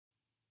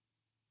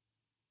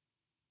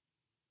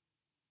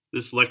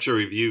This lecture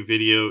review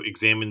video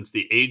examines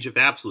the age of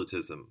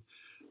absolutism,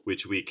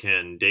 which we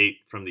can date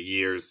from the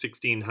years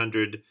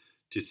 1600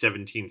 to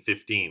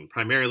 1715,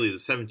 primarily the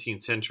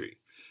 17th century.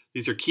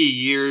 These are key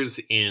years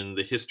in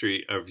the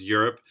history of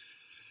Europe,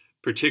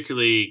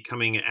 particularly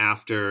coming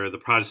after the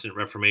Protestant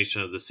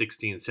Reformation of the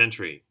 16th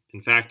century.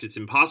 In fact, it's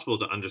impossible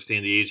to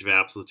understand the age of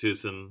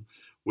absolutism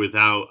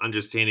without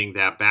understanding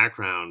that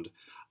background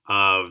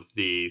of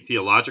the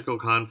theological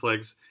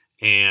conflicts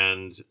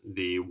and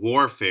the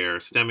warfare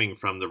stemming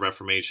from the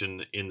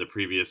Reformation in the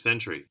previous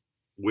century.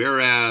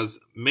 Whereas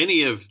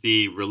many of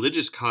the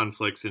religious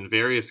conflicts in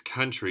various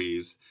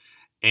countries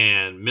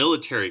and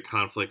military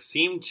conflicts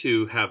seem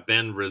to have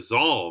been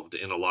resolved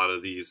in a lot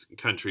of these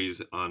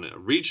countries on a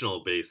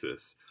regional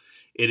basis,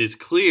 it is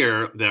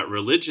clear that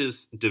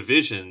religious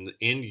division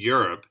in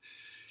Europe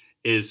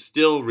is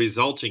still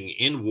resulting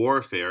in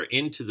warfare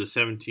into the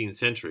 17th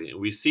century. And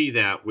we see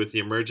that with the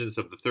emergence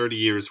of the 30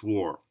 Years'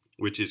 War,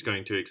 which is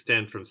going to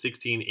extend from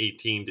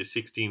 1618 to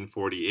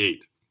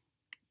 1648.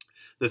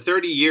 The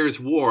 30 Years'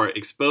 War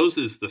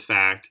exposes the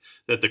fact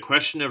that the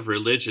question of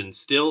religion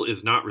still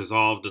is not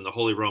resolved in the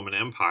Holy Roman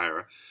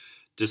Empire,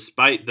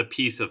 despite the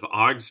Peace of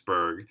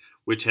Augsburg,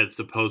 which had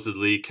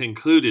supposedly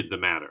concluded the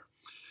matter.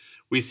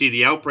 We see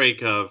the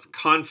outbreak of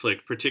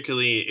conflict,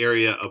 particularly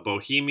area of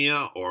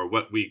Bohemia, or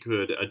what we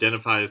could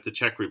identify as the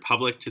Czech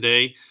Republic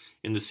today,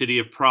 in the city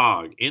of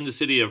Prague. In the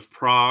city of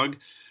Prague,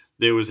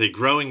 there was a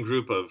growing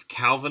group of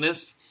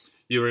Calvinists.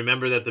 You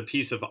remember that the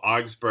Peace of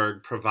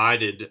Augsburg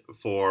provided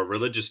for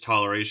religious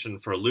toleration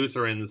for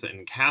Lutherans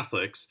and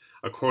Catholics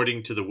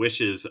according to the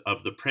wishes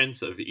of the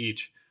prince of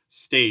each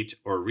state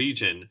or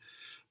region,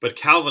 but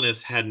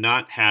Calvinists had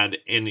not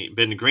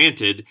been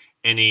granted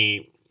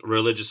any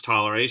religious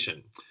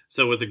toleration.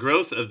 So with the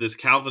growth of this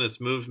Calvinist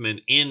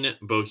movement in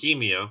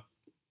Bohemia,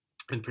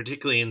 and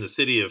particularly in the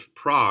city of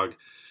Prague,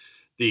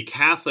 the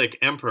Catholic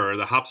emperor,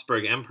 the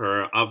Habsburg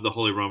emperor of the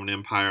Holy Roman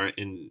Empire,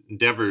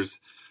 endeavors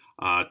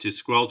to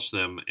squelch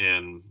them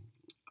and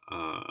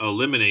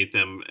eliminate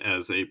them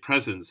as a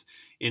presence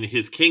in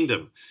his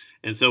kingdom.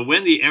 And so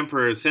when the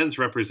emperor sends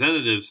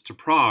representatives to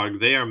Prague,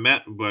 they are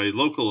met by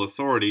local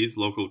authorities,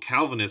 local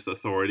Calvinist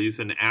authorities,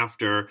 and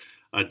after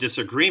a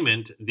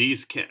disagreement,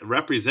 these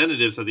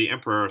representatives of the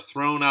emperor are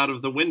thrown out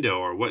of the window,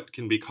 or what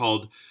can be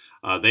called,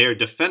 they are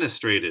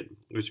defenestrated,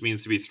 which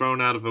means to be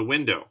thrown out of a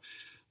window.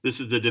 This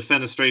is the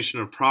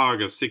defenestration of Prague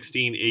of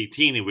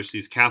 1618, in which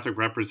these Catholic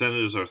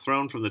representatives are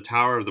thrown from the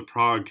tower of the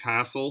Prague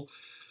castle.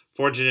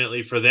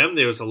 Fortunately for them,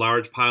 there was a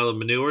large pile of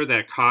manure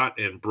that caught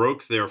and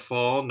broke their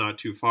fall not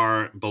too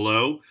far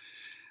below.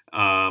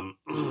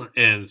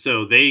 And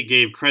so they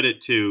gave credit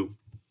to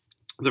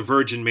the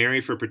Virgin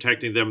Mary for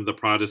protecting them. The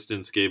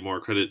Protestants gave more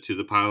credit to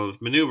the pile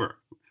of manure.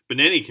 But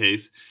in any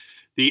case,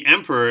 the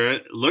emperor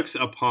looks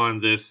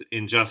upon this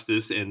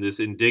injustice and this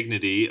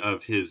indignity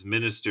of his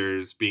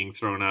ministers being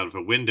thrown out of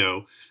a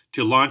window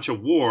to launch a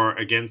war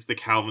against the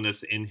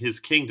Calvinists in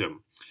his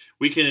kingdom.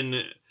 We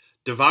can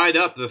divide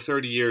up the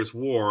 30 Years'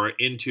 War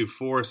into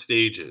four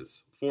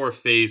stages, four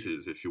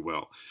phases, if you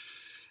will.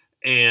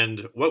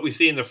 And what we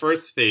see in the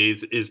first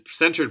phase is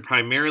centered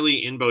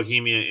primarily in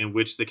Bohemia, in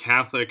which the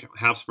Catholic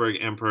Habsburg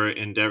emperor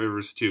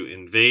endeavors to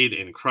invade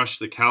and crush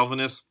the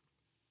Calvinists,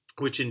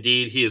 which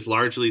indeed he is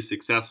largely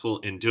successful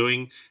in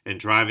doing, and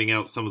driving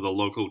out some of the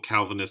local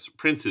Calvinist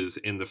princes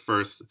in the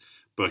first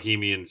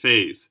Bohemian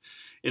phase.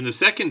 In the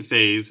second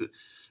phase,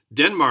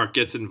 Denmark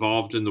gets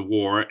involved in the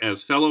war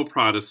as fellow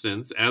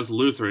Protestants, as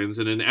Lutherans,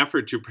 in an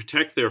effort to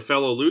protect their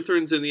fellow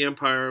Lutherans in the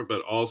empire,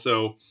 but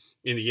also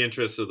in the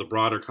interest of the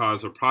broader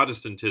cause of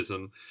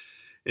Protestantism,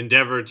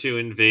 endeavor to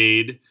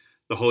invade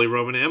the Holy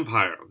Roman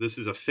Empire. This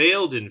is a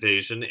failed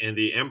invasion, and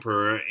the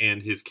emperor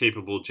and his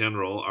capable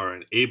general are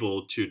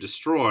unable to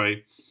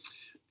destroy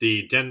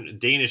the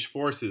Danish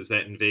forces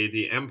that invade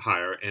the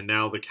empire, and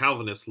now the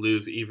Calvinists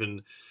lose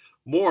even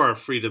more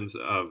freedoms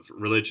of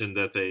religion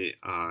that they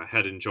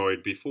had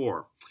enjoyed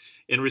before.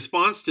 In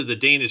response to the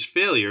Danish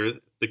failure,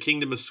 the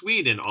Kingdom of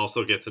Sweden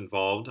also gets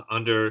involved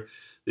under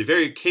the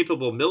very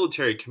capable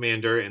military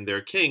commander and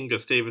their king,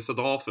 Gustavus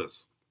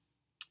Adolphus.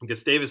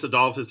 Gustavus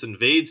Adolphus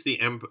invades the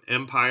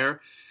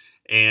empire,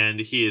 and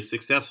he is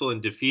successful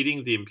in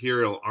defeating the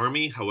imperial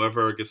army.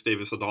 However,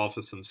 Gustavus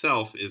Adolphus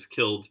himself is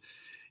killed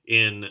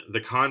in the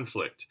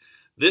conflict.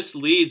 This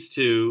leads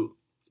to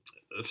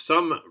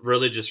some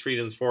religious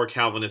freedoms for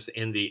Calvinists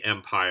in the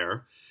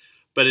empire,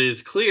 but it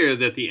is clear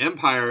that the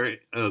empire,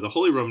 the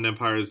Holy Roman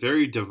Empire, is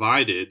very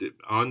divided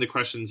on the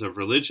questions of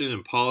religion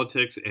and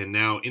politics, and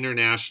now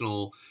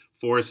international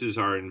forces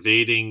are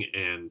invading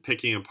and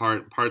picking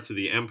apart parts of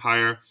the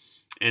empire.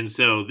 And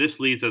so this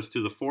leads us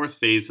to the fourth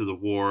phase of the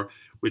war,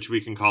 which we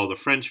can call the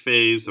French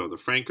phase or the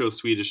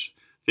Franco-Swedish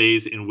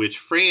phase, in which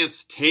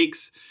France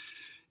takes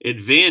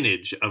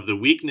advantage of the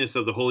weakness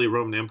of the Holy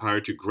Roman Empire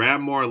to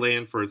grab more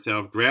land for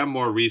itself, grab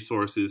more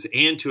resources,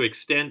 and to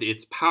extend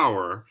its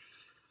power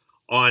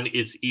on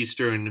its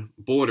eastern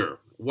border.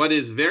 What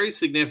is very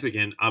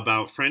significant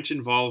about French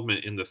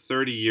involvement in the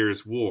 30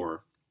 Years'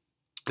 War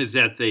is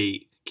that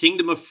the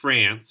Kingdom of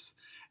France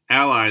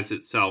allies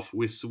itself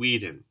with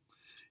Sweden.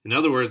 In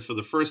other words, for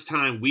the first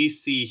time, we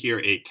see here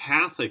a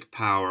Catholic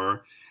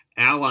power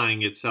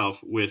allying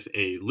itself with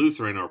a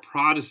Lutheran or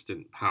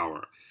Protestant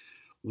power.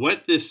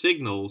 What this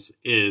signals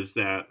is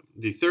that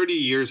the 30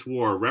 Years'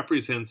 War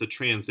represents a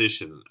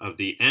transition of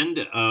the end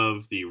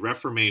of the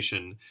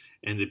Reformation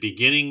and the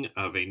beginning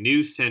of a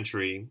new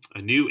century,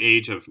 a new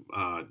age of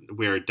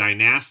where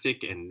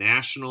dynastic and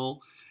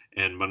national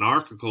and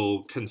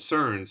monarchical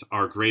concerns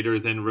are greater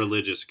than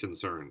religious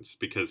concerns,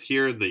 because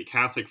here the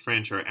Catholic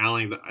French are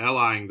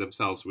allying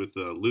themselves with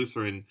the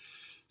Lutheran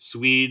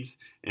Swedes,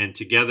 and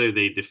together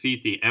they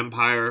defeat the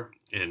empire,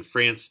 and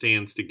France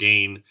stands to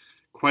gain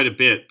quite a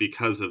bit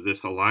because of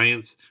this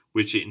alliance,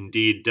 which it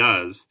indeed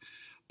does.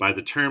 By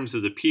the terms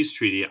of the peace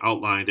treaty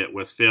outlined at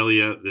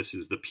Westphalia, this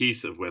is the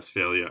Peace of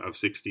Westphalia of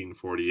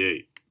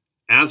 1648.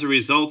 As a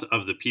result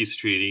of the peace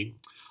treaty,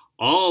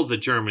 all the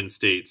German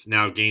states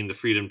now gain the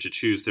freedom to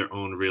choose their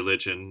own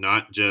religion,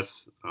 not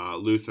just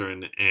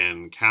Lutheran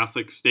and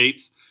Catholic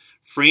states.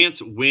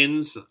 France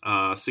wins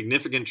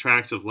significant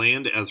tracts of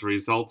land as a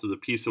result of the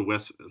Peace of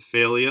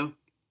Westphalia.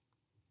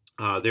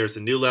 There's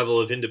a new level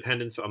of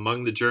independence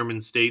among the German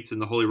states in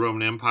the Holy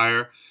Roman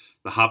Empire.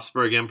 The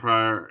Habsburg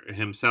Empire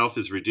himself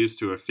is reduced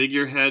to a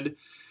figurehead.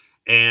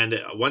 And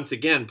once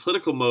again,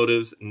 political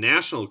motives,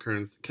 national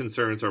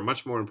concerns are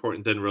much more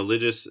important than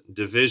religious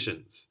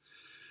divisions.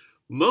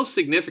 Most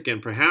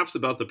significant, perhaps,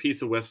 about the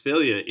Peace of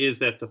Westphalia is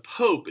that the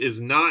Pope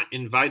is not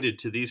invited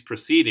to these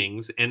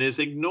proceedings and is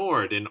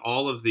ignored in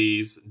all of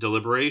these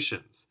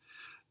deliberations.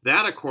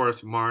 That, of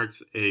course,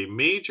 marks a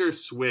major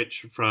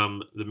switch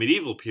from the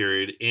medieval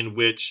period in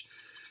which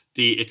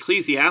the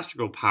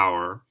ecclesiastical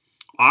power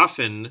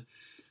often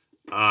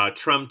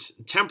trumped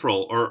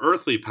temporal or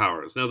earthly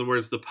powers. In other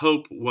words, the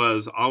Pope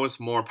was always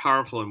more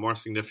powerful and more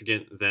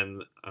significant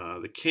than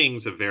the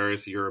kings of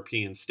various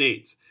European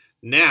states.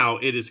 Now,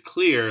 it is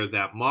clear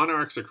that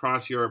monarchs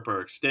across Europe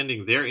are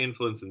extending their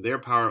influence and their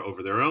power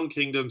over their own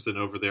kingdoms and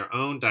over their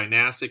own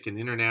dynastic and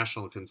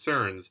international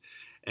concerns,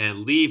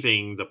 and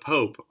leaving the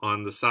Pope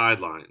on the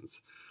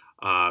sidelines.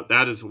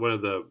 That is one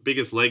of the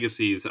biggest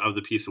legacies of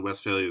the Peace of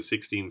Westphalia of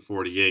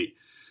 1648.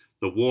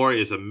 The war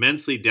is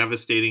immensely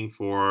devastating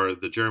for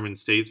the German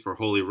states, for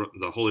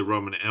the Holy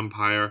Roman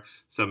Empire.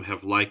 Some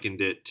have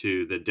likened it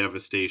to the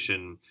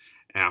devastation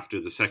after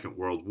the Second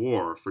World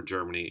War for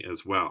Germany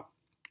as well.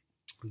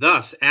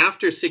 Thus,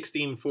 after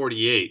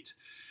 1648,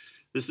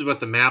 this is what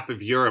the map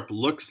of Europe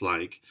looks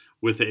like,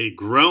 with a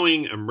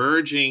growing,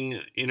 emerging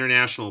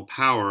international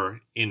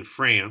power in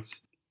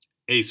France,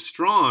 a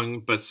strong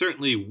but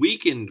certainly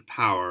weakened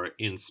power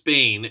in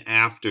Spain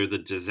after the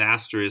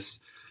disastrous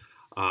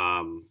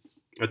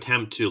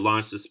attempt to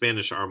launch the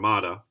Spanish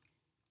Armada,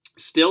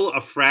 still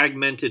a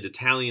fragmented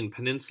Italian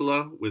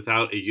peninsula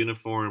without a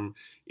uniform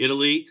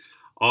Italy,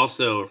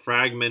 also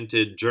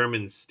fragmented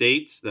German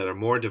states that are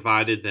more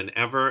divided than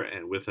ever,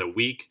 and with a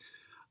weak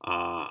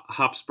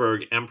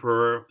Habsburg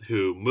emperor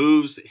who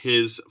moves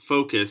his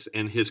focus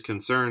and his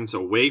concerns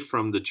away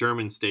from the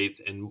German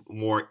states and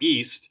more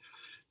east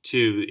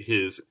to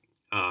his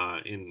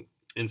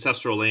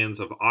ancestral lands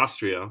of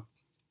Austria.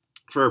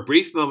 For a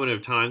brief moment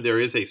of time,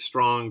 there is a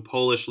strong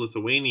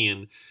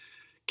Polish-Lithuanian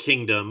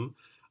kingdom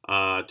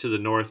to the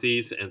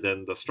northeast, and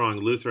then the strong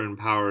Lutheran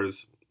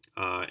powers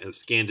in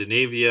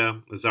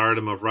Scandinavia, the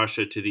Tsardom of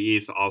Russia to the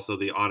east, also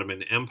the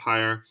Ottoman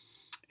Empire,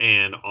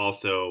 and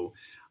also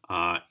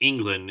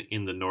England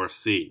in the North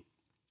Sea.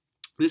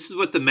 This is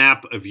what the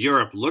map of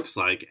Europe looks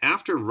like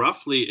after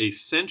roughly a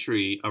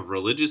century of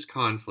religious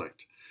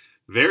conflict.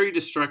 Very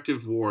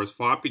destructive wars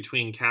fought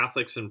between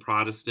Catholics and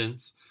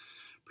Protestants,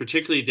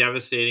 particularly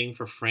devastating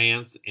for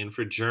France and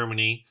for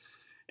Germany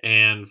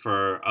and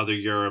for other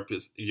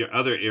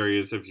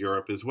areas of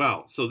Europe as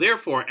well. So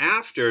therefore,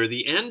 after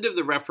the end of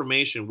the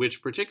Reformation,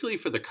 which particularly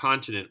for the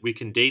continent, we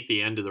can date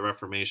the end of the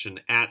Reformation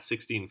at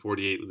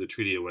 1648 with the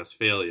Treaty of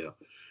Westphalia,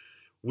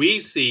 we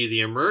see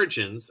the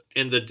emergence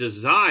and the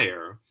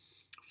desire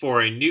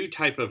for a new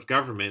type of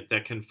government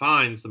that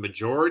confines the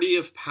majority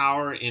of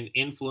power and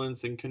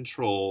influence and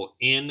control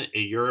in a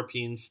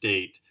European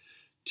state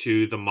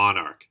to the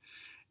monarch.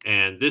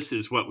 And this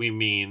is what we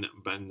mean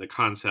by the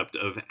concept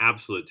of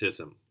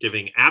absolutism,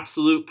 giving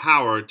absolute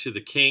power to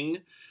the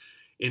king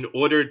in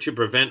order to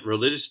prevent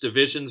religious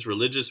divisions,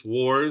 religious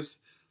wars.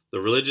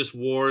 The religious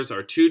wars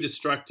are too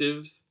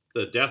destructive.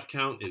 The death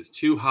count is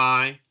too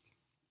high.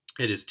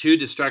 It is too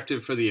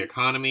destructive for the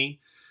economy.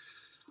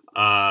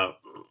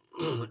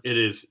 It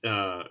is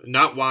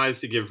not wise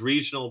to give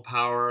regional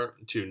power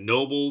to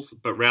nobles,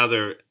 but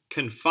rather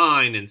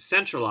confine and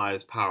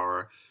centralize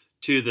power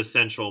to the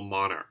central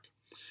monarch.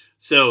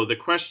 So the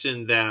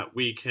question that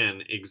we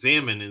can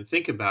examine and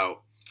think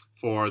about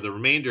for the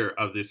remainder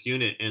of this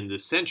unit and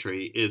this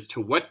century is,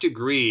 to what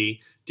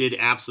degree did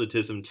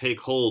absolutism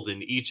take hold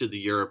in each of the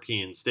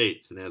European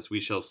states? And as we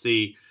shall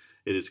see,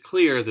 it is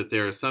clear that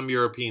there are some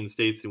European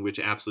states in which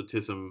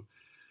absolutism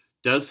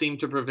does seem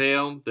to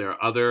prevail. There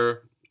are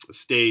other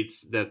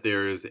states that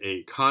there is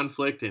a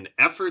conflict in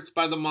efforts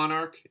by the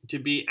monarch to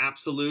be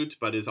absolute,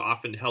 but is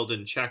often held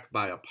in check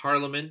by a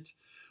parliament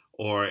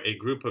or a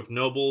group of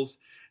nobles.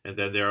 And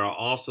then there are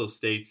also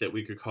states that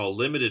we could call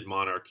limited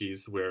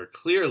monarchies, where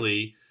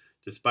clearly,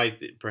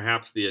 despite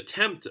perhaps the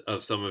attempt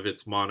of some of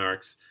its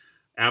monarchs,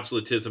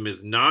 absolutism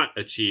is not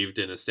achieved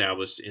and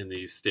established in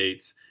these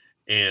states,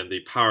 and the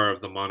power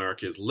of the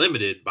monarch is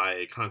limited by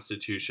a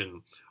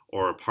constitution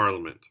or a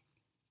parliament.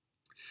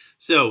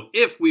 So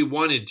if we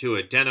wanted to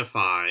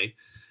identify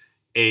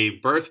a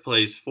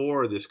birthplace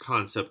for this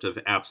concept of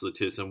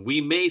absolutism, we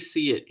may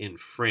see it in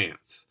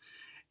France.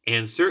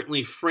 And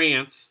certainly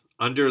France,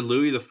 under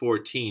Louis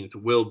XIV,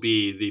 will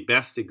be the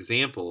best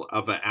example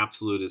of an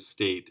absolutist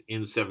state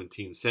in the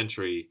 17th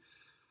century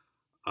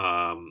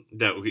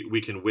that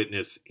we can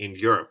witness in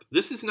Europe.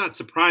 This is not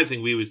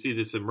surprising. We would see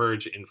this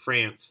emerge in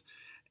France,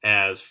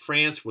 as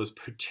France was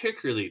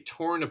particularly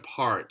torn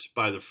apart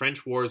by the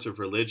French Wars of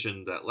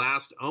Religion that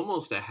last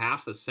almost a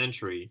half a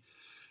century,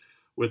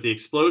 with the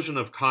explosion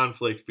of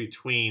conflict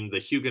between the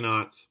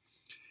Huguenots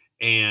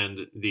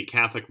and the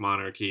Catholic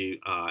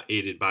monarchy,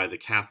 aided by the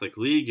Catholic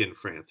League in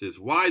France. Is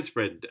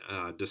widespread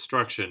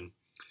destruction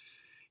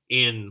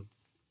in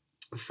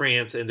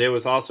France, and there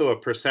was also a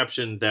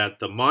perception that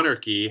the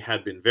monarchy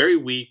had been very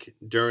weak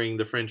during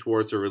the French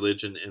Wars of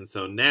Religion, and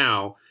so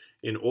now,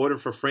 in order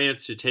for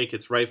France to take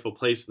its rightful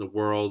place in the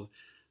world,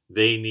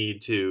 we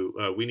need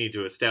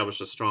to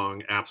establish a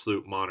strong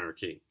absolute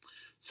monarchy.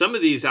 Some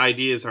of these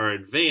ideas are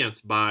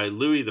advanced by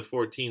Louis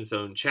XIV's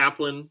own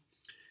chaplain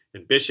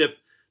and Bishop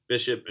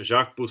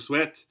Jacques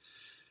Bossuet.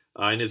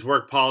 In his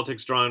work,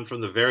 Politics, drawn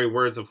from the very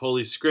words of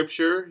Holy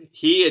Scripture,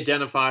 he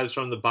identifies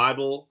from the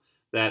Bible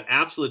that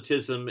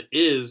absolutism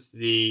is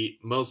the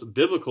most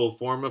biblical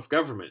form of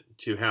government,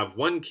 to have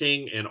one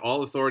king and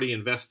all authority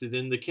invested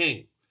in the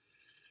king.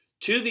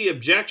 To the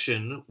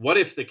objection, what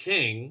if the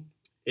king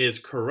is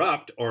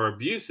corrupt or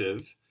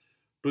abusive,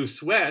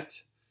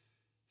 Bossuet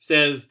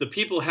says the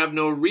people have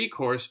no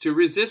recourse to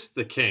resist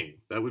the king.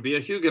 That would be a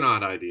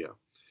Huguenot idea.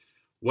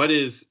 What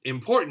is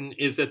important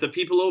is that the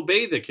people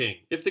obey the king.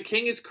 If the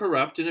king is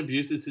corrupt and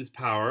abuses his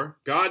power,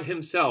 God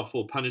himself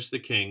will punish the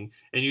king,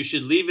 and you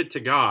should leave it to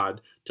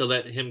God to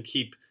let him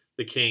keep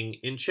the king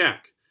in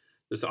check.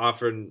 This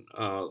often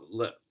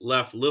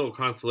left little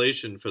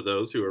consolation for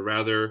those who were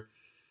rather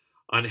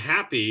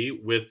unhappy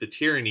with the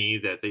tyranny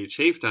that they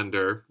chafed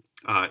under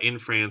in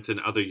France and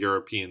other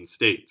European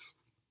states.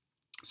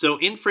 So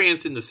in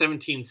France in the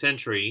 17th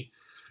century,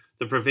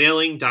 the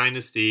prevailing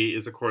dynasty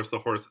is, of course, the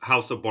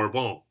House of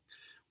Bourbon.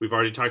 We've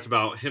already talked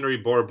about Henry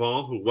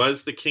Bourbon, who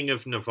was the King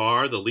of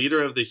Navarre, the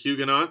leader of the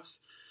Huguenots,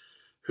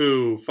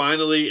 who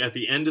finally, at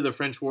the end of the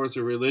French Wars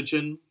of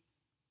Religion,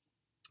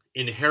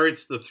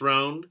 inherits the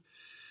throne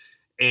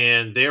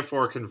and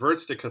therefore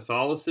converts to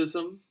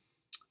Catholicism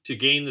to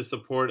gain the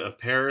support of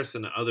Paris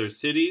and other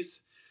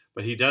cities.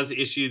 But he does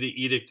issue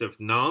the Edict of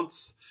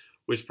Nantes,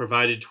 which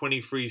provided 20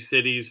 free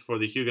cities for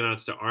the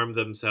Huguenots to arm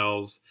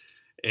themselves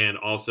and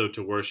also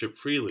to worship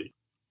freely.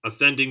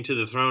 Ascending to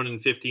the throne in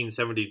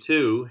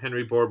 1572,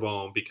 Henry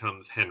Bourbon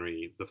becomes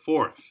Henry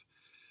IV.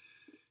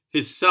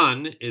 His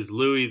son is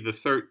Louis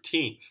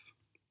XIII,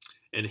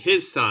 and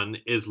his son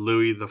is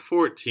Louis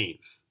XIV,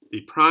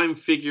 the prime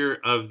figure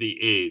of the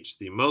age,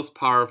 the most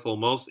powerful,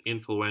 most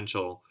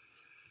influential,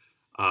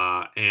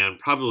 and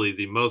probably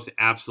the most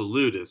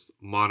absolutist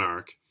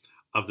monarch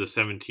of the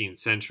 17th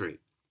century.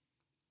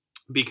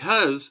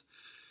 Because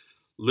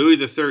Louis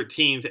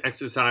XIII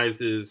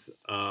exercises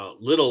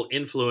little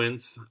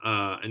influence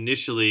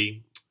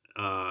initially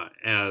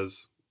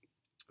as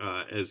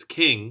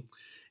king,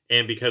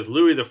 and because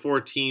Louis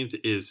XIV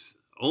is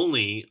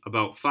only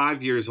about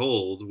 5 years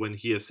old when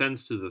he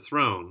ascends to the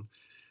throne,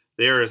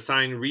 they are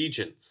assigned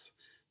regents.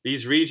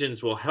 These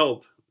regents will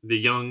help the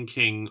young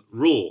king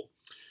rule.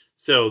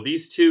 So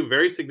these two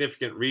very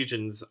significant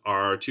regents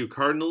are two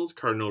cardinals,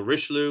 Cardinal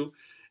Richelieu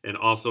and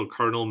also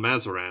Cardinal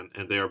Mazarin,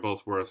 and they are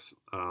both worth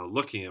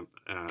looking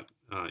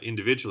at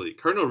individually.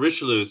 Cardinal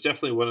Richelieu is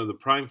definitely one of the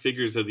prime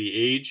figures of the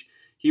age.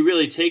 He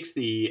really takes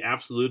the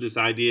absolutist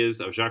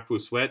ideas of Jacques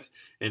Bossuet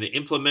and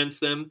implements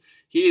them.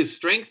 He is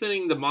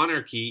strengthening the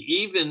monarchy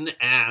even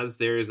as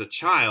there is a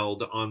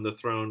child on the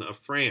throne of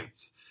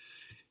France.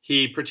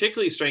 He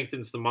particularly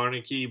strengthens the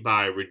monarchy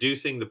by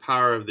reducing the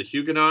power of the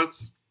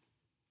Huguenots,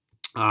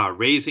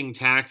 raising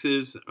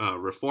taxes,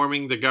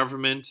 reforming the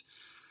government,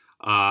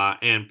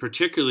 and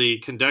particularly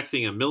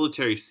conducting a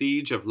military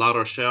siege of La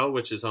Rochelle,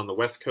 which is on the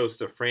west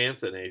coast of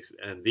France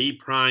and the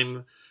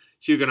prime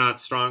Huguenot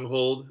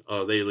stronghold.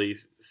 They lay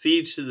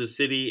siege to the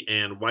city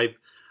and wipe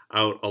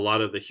out a lot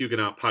of the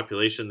Huguenot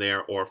population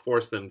there, or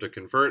force them to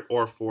convert,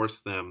 or force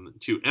them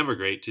to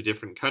emigrate to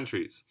different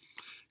countries.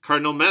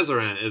 Cardinal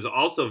Mazarin is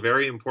also a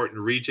very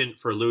important regent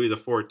for Louis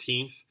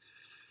XIV.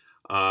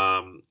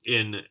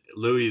 In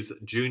Louis's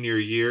junior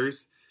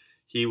years,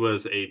 he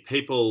was a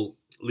papal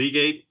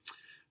legate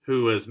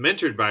who was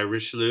mentored by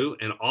Richelieu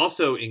and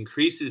also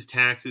increases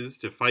taxes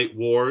to fight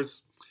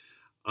wars.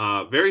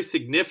 Very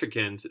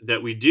significant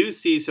that we do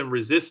see some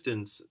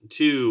resistance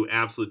to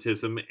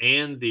absolutism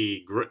and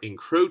the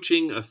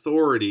encroaching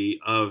authority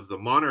of the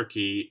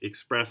monarchy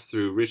expressed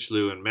through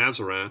Richelieu and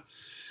Mazarin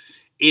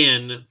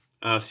in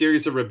a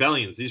series of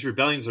rebellions. These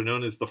rebellions are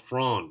known as the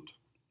Fronde.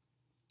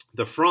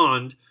 The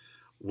Fronde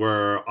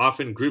were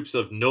often groups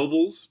of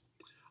nobles,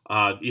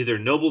 either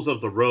nobles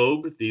of the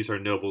robe. These are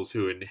nobles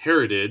who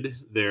inherited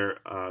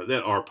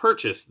or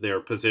purchased their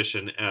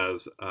position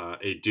as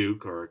a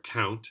duke or a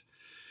count.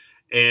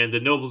 And the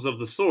nobles of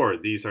the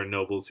sword. These are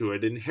nobles who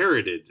had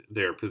inherited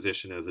their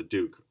position as a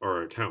duke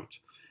or a count.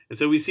 And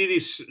so we see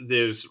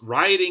there's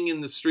rioting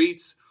in the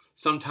streets,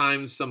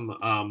 sometimes some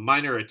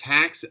minor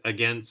attacks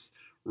against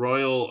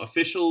royal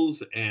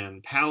officials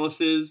and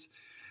palaces.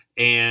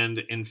 And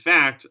in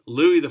fact,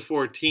 Louis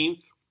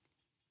XIV,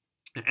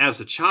 as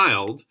a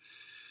child,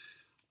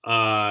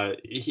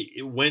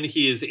 when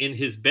he is in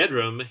his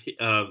bedroom,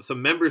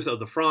 some members of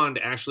the Fronde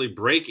actually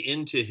break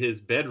into his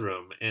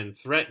bedroom and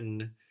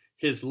threaten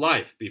his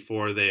life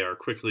before they are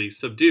quickly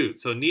subdued.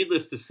 So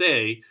needless to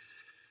say,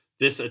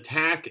 this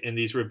attack and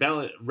these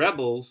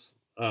rebels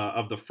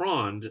of the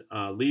Fronde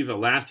leave a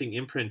lasting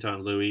imprint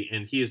on Louis,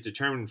 and he is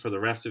determined for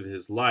the rest of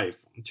his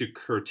life to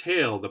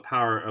curtail the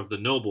power of the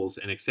nobles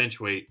and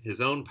accentuate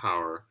his own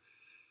power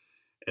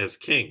as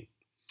king.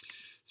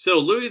 So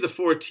Louis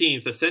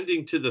XIV,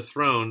 ascending to the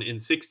throne in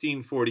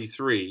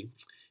 1643,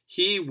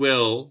 he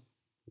will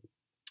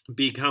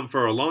become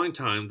for a long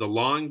time the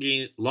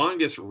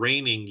longest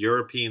reigning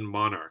European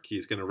monarch.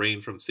 He's going to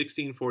reign from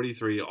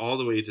 1643 all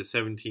the way to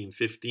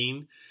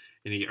 1715,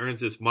 and he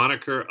earns this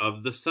moniker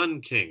of the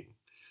Sun King.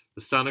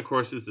 The sun, of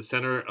course, is the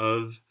center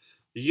of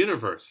the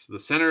universe, the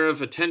center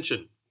of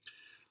attention.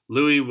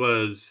 Louis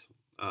was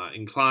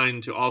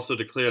inclined to also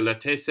declare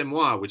 "L'état c'est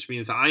moi," which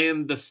means I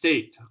am the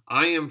state,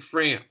 I am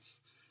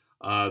France.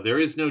 There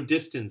is no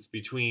distance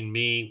between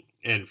me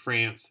and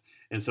France.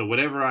 And so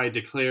whatever I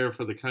declare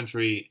for the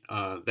country,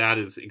 that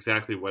is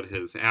exactly what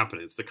has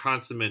happened. It's the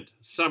consummate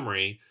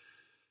summary,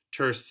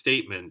 terse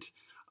statement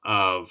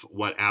of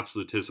what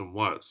absolutism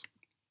was.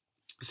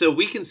 So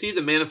we can see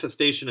the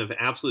manifestation of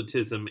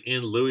absolutism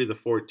in Louis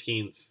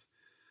XIV's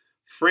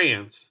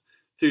France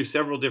through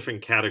several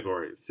different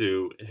categories,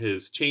 through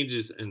his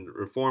changes and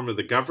reform of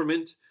the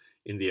government,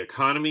 in the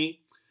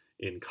economy,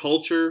 in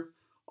culture,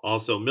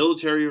 also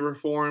military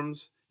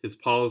reforms, his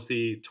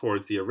policy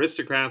towards the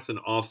aristocrats, and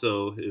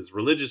also his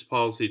religious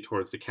policy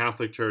towards the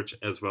Catholic Church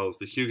as well as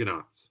the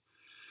Huguenots.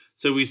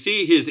 So we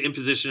see his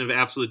imposition of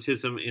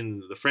absolutism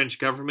in the French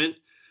government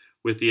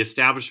with the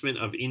establishment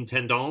of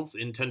intendants.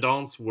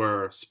 Intendants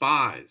were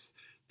spies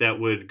that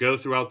would go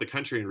throughout the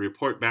country and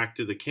report back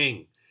to the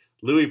king.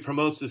 Louis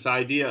promotes this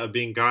idea of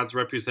being God's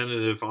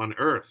representative on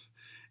earth.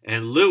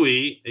 And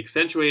Louis,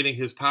 accentuating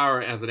his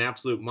power as an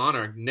absolute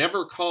monarch,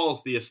 never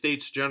calls the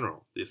Estates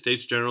General. The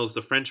Estates General is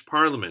the French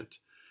Parliament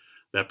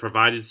that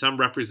provided some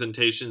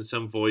representation,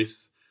 some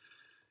voice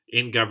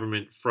in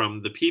government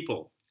from the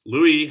people.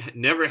 Louis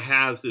never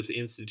has this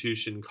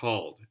institution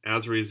called.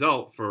 As a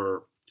result,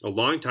 for a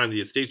long time,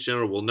 the Estates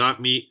General will not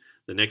meet.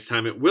 The next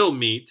time it will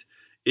meet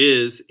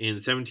is in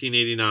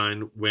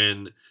 1789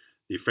 when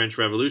the French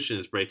Revolution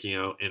is breaking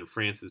out and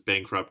France is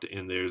bankrupt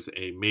and there's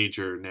a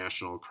major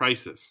national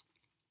crisis.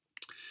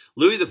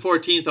 Louis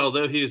XIV,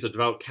 although he is a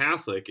devout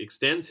Catholic,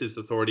 extends his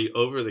authority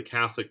over the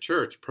Catholic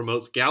Church,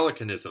 promotes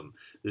Gallicanism.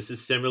 This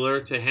is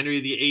similar to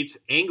Henry VIII's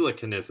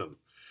Anglicanism.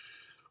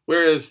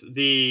 Whereas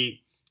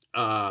Louis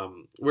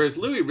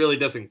really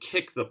doesn't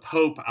kick the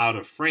Pope out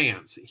of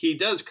France, he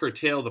does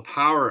curtail the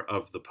power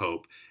of the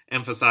Pope,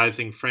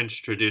 emphasizing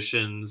French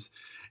traditions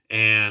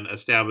and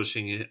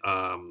establishing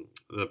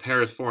the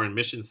Paris Foreign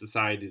Mission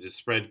Society to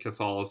spread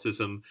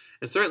Catholicism,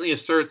 and certainly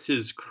asserts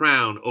his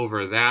crown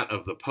over that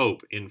of the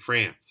Pope in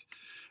France.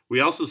 We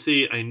also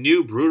see a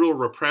new brutal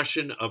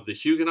repression of the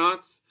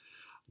Huguenots.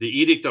 The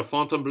Edict of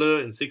Fontainebleau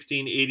in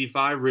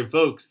 1685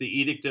 revokes the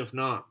Edict of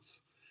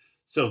Nantes.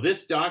 So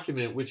this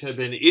document, which had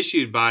been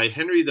issued by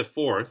Henry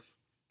IV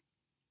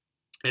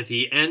at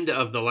the end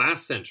of the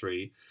last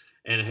century,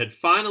 and had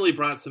finally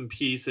brought some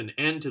peace and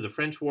end to the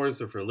French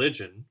wars of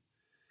religion,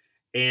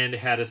 and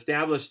had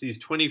established these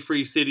 20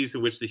 free cities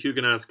in which the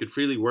Huguenots could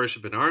freely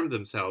worship and arm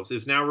themselves,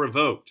 is now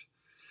revoked.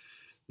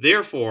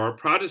 Therefore,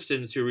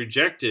 Protestants who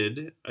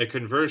rejected a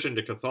conversion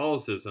to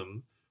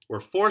Catholicism were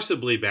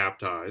forcibly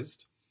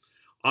baptized.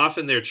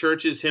 Often their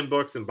churches, hymn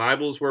books, and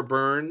Bibles were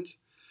burned.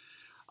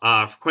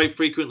 Quite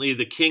frequently,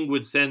 the king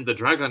would send the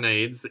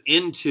dragonnades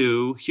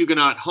into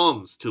Huguenot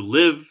homes to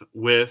live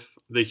with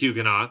the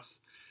Huguenots,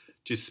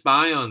 to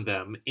spy on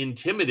them,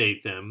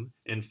 intimidate them,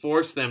 and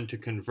force them to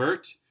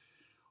convert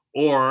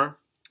or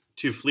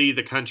to flee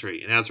the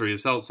country. And as a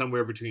result,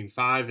 somewhere between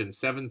 5,000 and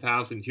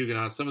 7,000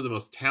 Huguenots, some of the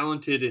most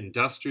talented,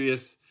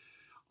 industrious,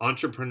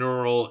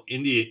 entrepreneurial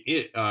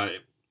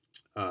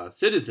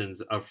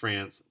citizens of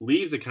France,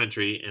 leave the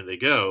country and they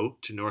go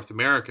to North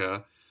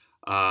America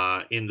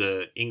in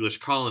the English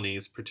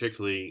colonies,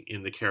 particularly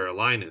in the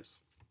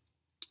Carolinas.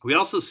 We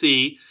also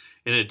see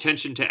an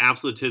attention to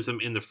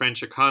absolutism in the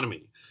French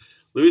economy.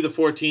 Louis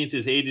XIV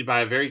is aided by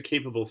a very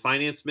capable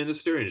finance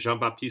minister in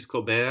Jean-Baptiste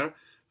Colbert,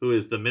 who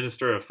is the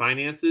Minister of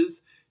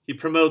Finances. He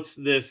promotes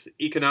this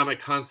economic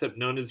concept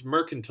known as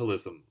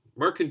mercantilism.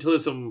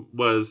 Mercantilism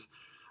was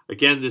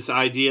Again, this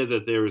idea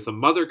that there is a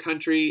mother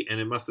country and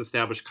it must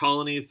establish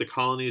colonies. The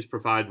colonies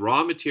provide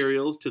raw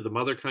materials to the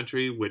mother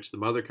country, which the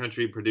mother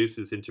country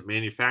produces into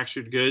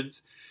manufactured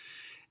goods.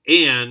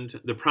 And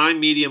the prime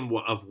medium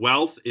of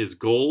wealth is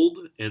gold,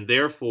 and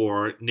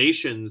therefore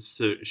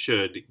nations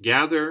should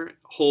gather,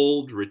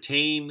 hold,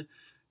 retain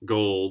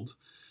gold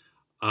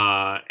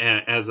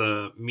as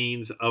a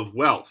means of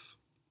wealth.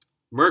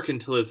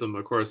 Mercantilism,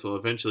 of course, will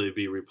eventually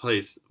be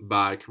replaced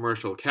by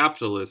commercial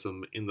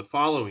capitalism in the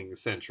following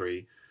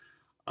century,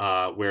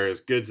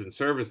 whereas goods and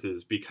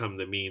services become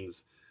the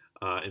means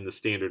in the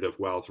standard of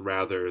wealth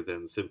rather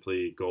than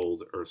simply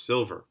gold or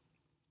silver.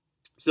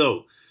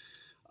 So,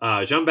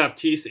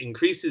 Jean-Baptiste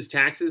increases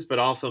taxes, but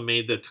also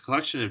made the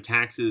collection of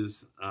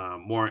taxes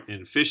more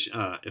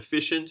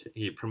efficient.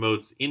 He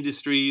promotes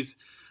industries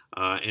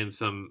and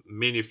some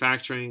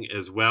manufacturing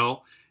as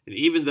well. And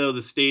even though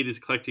the state is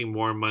collecting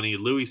more money,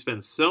 Louis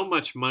spends so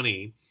much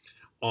money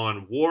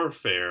on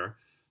warfare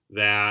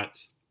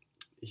that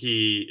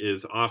he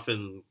is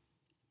often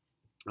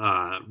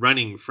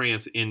running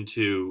France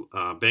into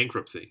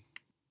bankruptcy.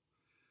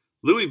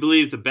 Louis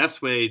believed the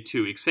best way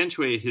to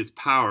accentuate his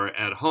power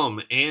at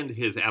home and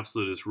his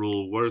absolutist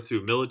rule were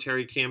through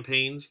military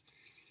campaigns.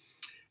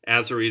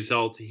 As a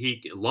result,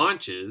 he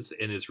launches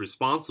and is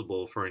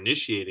responsible for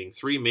initiating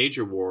 3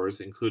 major wars,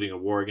 including a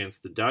war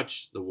against the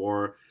Dutch, the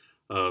War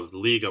of the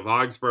League of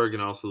Augsburg,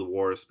 and also the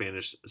War of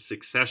Spanish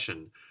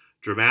Succession.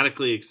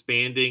 Dramatically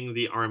expanding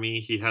the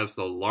army, he has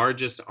the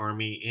largest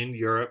army in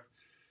Europe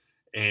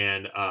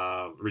and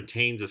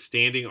retains a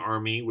standing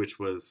army, which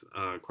was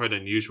quite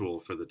unusual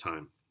for the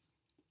time.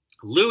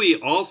 Louis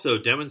also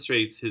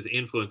demonstrates his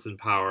influence and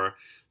power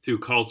through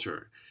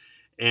culture.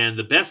 And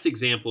the best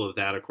example of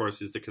that, of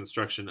course, is the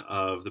construction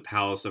of the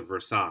Palace of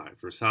Versailles.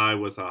 Versailles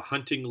was a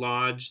hunting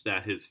lodge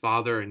that his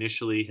father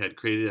initially had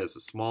created as a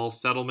small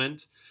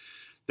settlement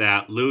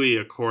that Louis,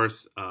 of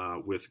course,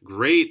 with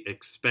great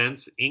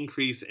expense,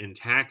 increase in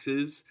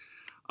taxes,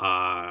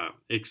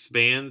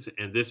 expands,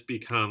 and this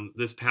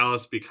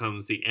palace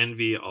becomes the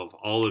envy of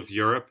all of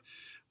Europe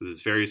with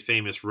its various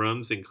famous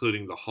rooms,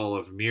 including the Hall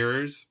of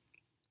Mirrors,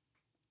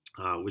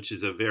 which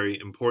is a very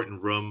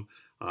important room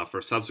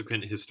for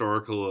subsequent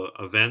historical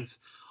events.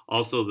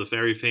 Also, the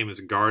very famous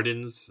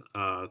gardens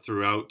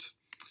throughout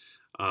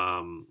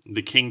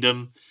the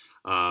kingdom,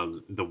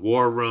 the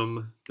war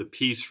room, the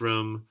peace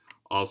room,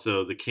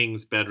 also the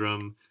king's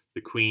bedroom,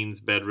 the queen's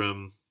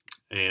bedroom,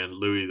 and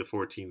Louis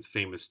XIV's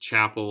famous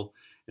chapel.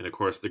 And of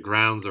course, the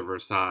grounds of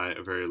Versailles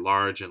are very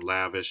large and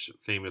lavish,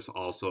 famous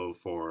also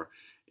for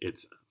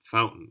its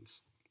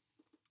fountains.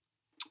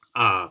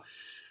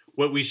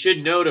 What we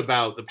should note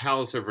about the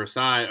Palace of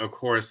Versailles, of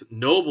course,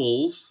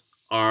 nobles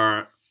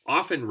are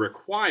often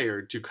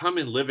required to come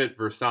and live at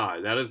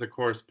Versailles. That is, of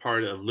course,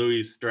 part of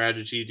Louis'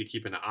 strategy to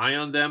keep an eye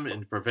on them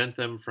and to prevent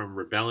them from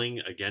rebelling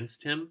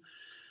against him.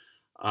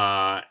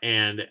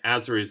 And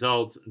as a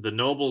result, the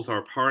nobles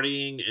are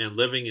partying and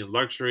living in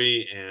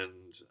luxury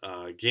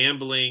and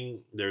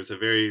gambling. There's a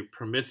very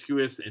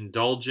promiscuous,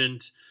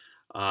 indulgent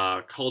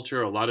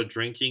culture, a lot of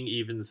drinking,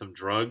 even some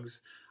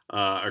drugs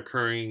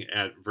occurring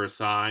at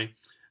Versailles.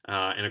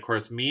 And of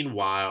course,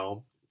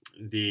 meanwhile,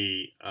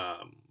 the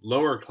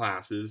lower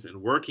classes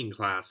and working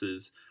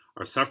classes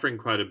are suffering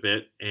quite a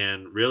bit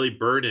and really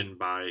burdened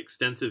by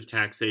extensive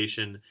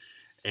taxation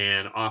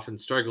and often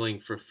struggling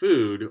for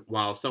food,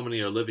 while so many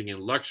are living in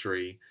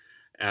luxury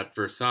at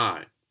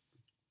Versailles.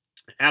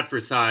 At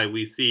Versailles,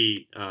 we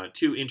see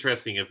 2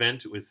 interesting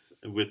events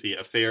with the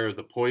affair of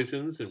the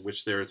poisons, in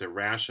which there is a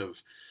rash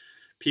of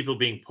people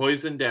being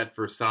poisoned at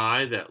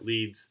Versailles that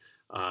leads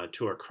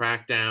to a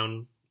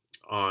crackdown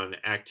on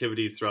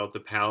activities throughout the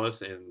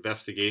palace and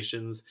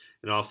investigations,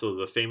 and also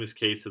the famous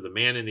case of the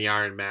man in the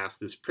iron mask,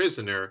 this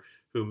prisoner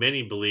who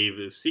many believe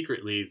is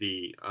secretly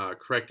the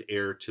correct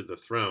heir to the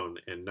throne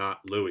and not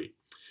Louis.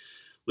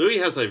 Louis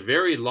has a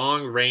very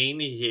long reign.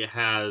 He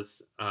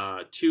has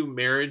 2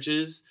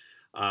 marriages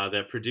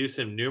that produce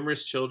him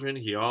numerous children.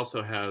 He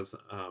also has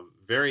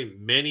very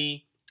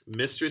many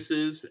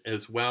mistresses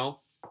as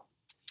well.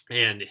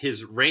 And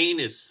his reign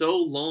is so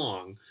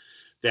long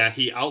that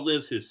he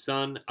outlives his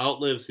son,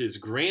 outlives his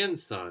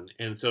grandson,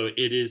 and so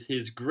it is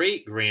his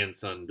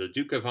great-grandson, the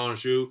Duke of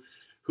Anjou,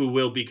 who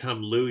will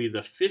become Louis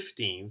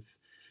XV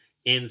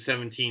in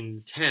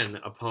 1710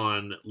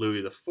 upon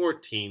Louis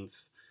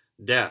XIV's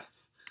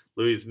death.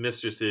 Louis's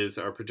mistresses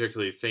are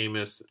particularly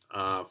famous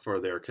for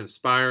their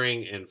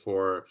conspiring and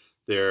for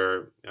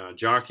their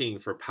jockeying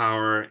for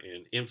power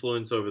and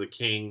influence over the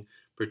king,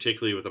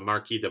 particularly with the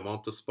Marquis de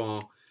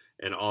Montespan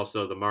and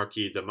also the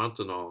Marquis de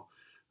Maintenon,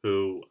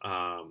 who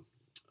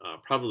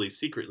probably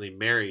secretly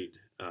married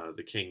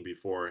the king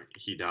before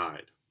he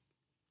died.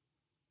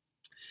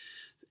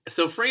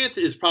 So France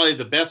is probably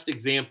the best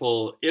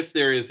example, if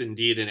there is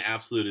indeed an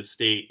absolutist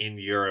state in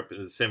Europe in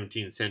the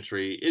 17th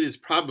century, it is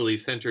probably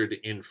centered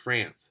in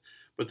France.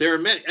 But there are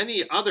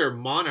many other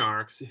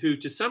monarchs who,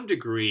 to some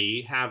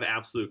degree, have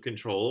absolute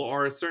control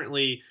or are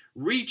certainly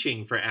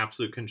reaching for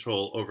absolute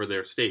control over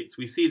their states.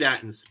 We see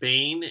that in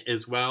Spain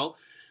as well.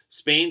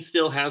 Spain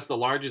still has the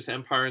largest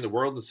empire in the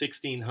world in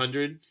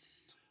 1600,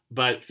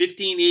 but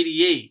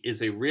 1588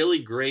 is a really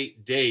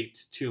great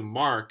date to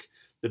mark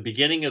the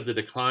beginning of the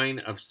decline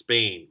of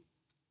Spain.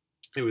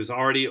 It was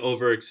already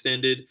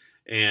overextended,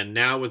 and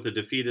now with the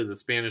defeat of the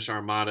Spanish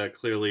Armada,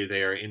 clearly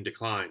they are in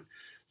decline.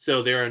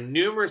 So there are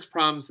numerous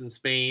problems in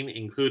Spain,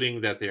 including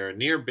that they are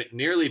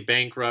nearly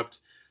bankrupt,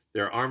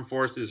 their armed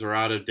forces are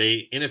out of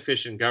date,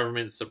 inefficient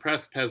government,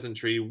 suppressed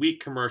peasantry,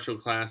 weak commercial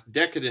class,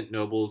 decadent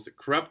nobles,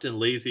 corrupt and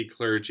lazy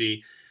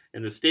clergy,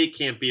 and the state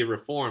can't be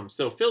reformed.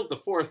 So Philip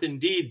IV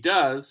indeed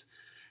does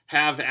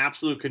have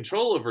absolute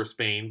control over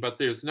Spain, but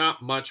there's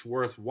not much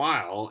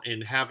worthwhile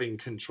in having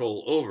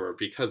control over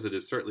because it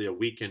is certainly a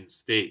weakened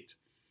state.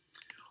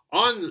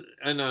 On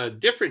a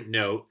different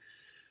note,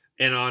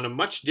 and on a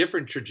much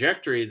different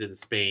trajectory than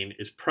Spain,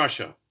 is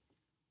Prussia.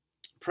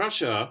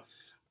 Prussia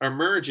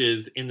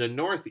emerges in the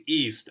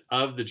northeast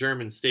of the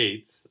German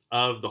states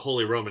of the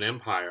Holy Roman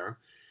Empire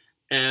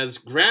as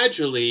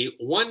gradually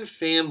one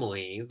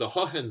family, the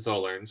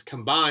Hohenzollerns,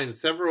 combine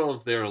several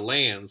of their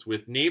lands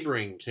with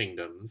neighboring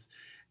kingdoms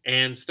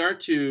and start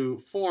to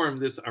form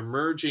this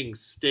emerging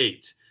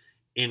state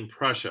in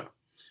Prussia.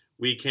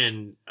 We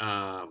can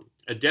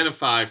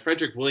identify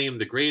Frederick William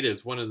the Great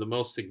as one of the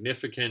most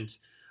significant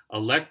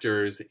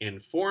electors in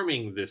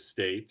forming this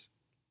state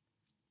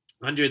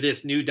under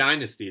this new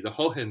dynasty, the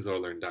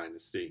Hohenzollern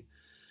dynasty.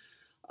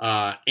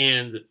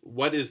 And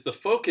what is the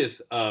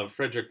focus of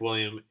Frederick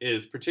William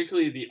is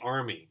particularly the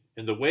army.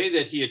 And the way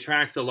that he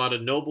attracts a lot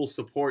of noble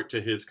support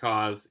to his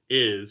cause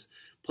is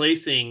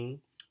placing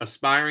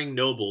aspiring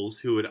nobles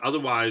who would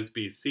otherwise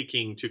be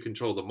seeking to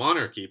control the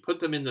monarchy, put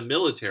them in the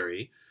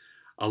military,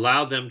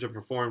 allow them to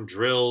perform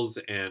drills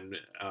and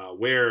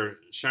wear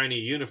shiny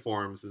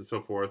uniforms and so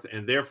forth,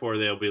 and therefore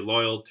they'll be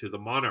loyal to the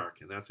monarch.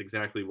 And that's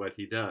exactly what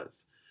he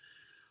does.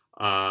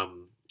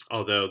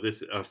 Although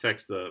this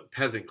affects the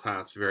peasant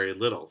class very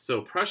little.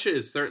 So Prussia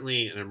is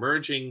certainly an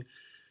emerging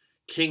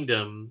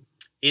kingdom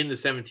in the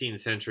 17th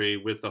century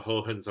with the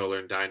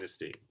Hohenzollern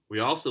dynasty. We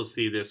also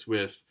see this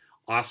with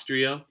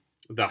Austria,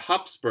 the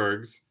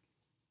Habsburgs,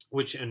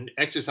 which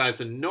exercise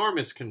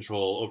enormous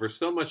control over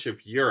so much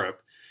of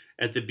Europe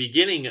at the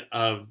beginning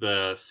of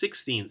the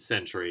 16th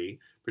century,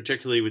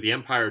 particularly with the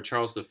Empire of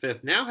Charles V,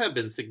 now have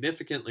been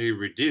significantly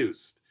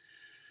reduced.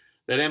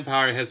 That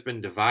empire has been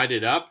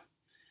divided up,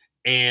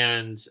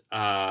 and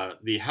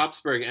the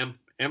Habsburg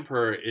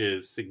Emperor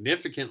is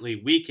significantly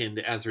weakened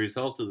as a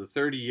result of the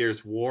 30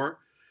 Years' War.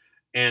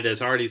 And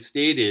as already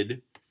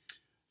stated,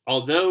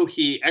 although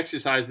he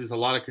exercises a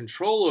lot of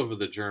control over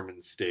the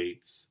German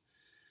states,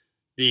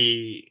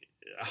 the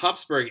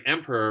Habsburg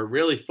Emperor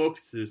really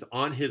focuses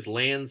on his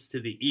lands to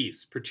the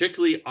east,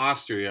 particularly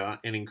Austria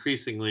and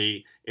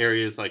increasingly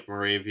areas like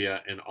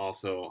Moravia and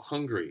also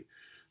Hungary.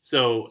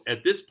 So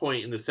at this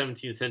point in the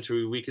 17th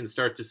century, we can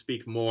start to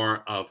speak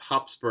more of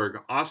Habsburg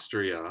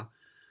Austria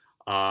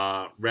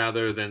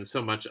rather than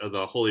so much of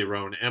the Holy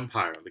Roman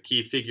Empire. The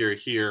key figure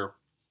here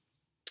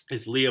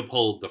is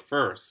Leopold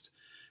I,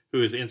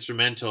 who is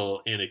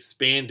instrumental in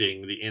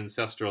expanding the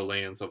ancestral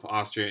lands of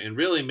Austria and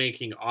really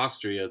making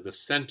Austria the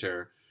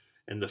center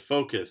and the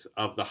focus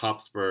of the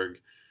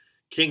Habsburg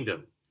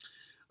kingdom.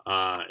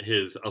 A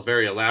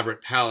very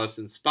elaborate palace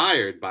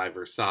inspired by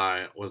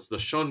Versailles was the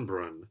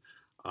Schönbrunn,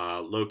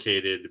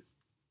 located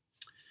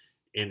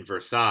in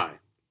Versailles.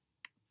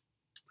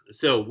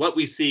 So what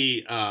we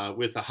see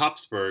with the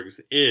Habsburgs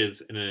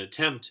is an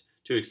attempt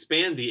to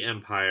expand the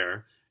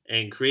empire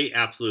and create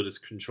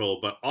absolutist control,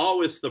 but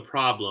always the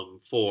problem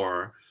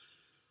for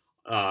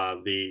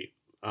the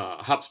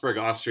Habsburg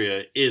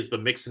Austria is the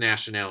mixed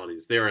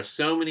nationalities. There are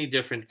so many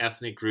different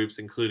ethnic groups,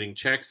 including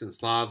Czechs and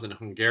Slavs and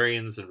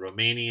Hungarians and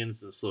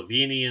Romanians and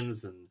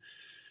Slovenians and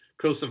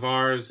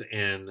Kosovars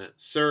and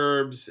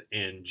Serbs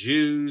and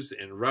Jews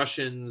and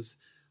Russians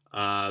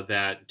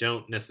that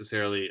don't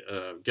necessarily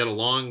get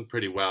along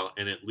pretty well,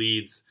 and it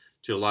leads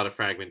to a lot of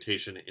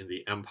fragmentation in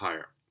the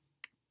empire.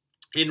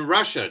 In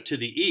Russia, to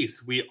the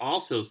east, we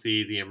also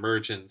see the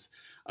emergence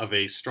of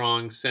a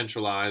strong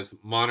centralized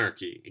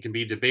monarchy. It can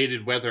be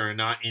debated whether or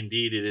not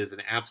indeed it is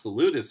an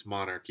absolutist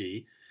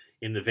monarchy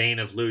in the vein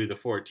of Louis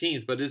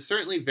XIV, but it is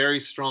certainly very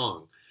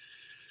strong.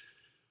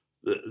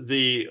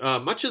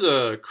 Much of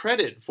the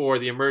credit for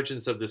the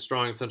emergence of this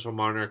strong central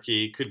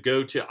monarchy could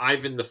go to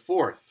Ivan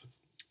IV,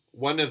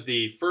 one of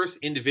the first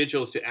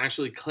individuals to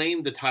actually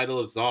claim the title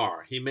of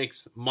Tsar. He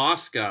makes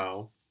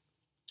Moscow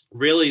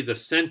really the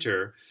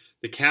center,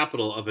 the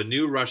capital of a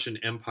new Russian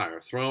empire,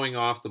 throwing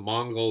off the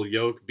Mongol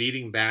yoke,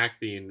 beating back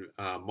the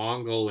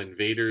Mongol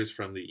invaders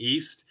from the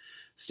east,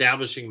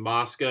 establishing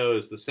Moscow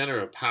as the center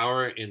of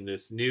power in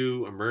this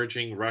new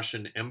emerging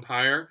Russian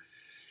empire,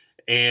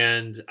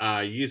 and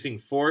using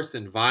force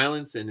and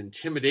violence and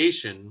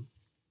intimidation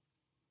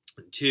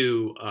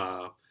to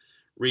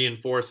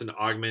reinforce and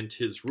augment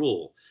his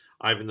rule.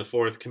 Ivan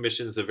IV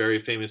commissions a very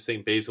famous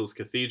St. Basil's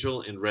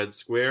Cathedral in Red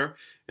Square,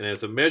 and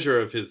as a measure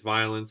of his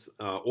violence,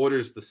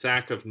 orders the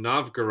sack of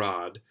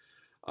Novgorod,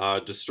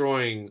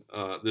 destroying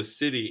the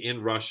city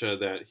in Russia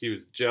that he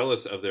was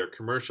jealous of their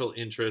commercial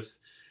interests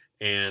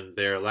and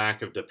their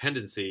lack of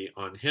dependency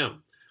on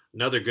him.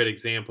 Another good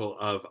example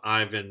of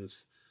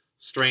Ivan's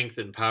strength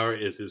and power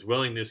is his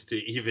willingness to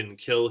even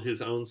kill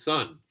his own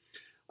son.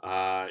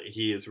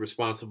 He is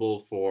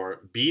responsible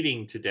for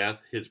beating to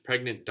death his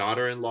pregnant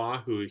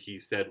daughter-in-law, who he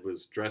said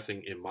was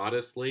dressing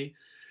immodestly.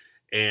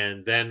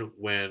 And then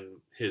when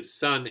his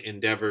son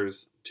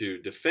endeavors to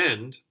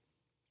defend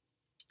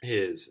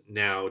his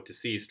now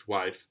deceased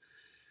wife,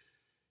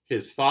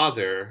 his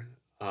father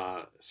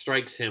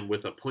strikes him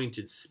with a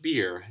pointed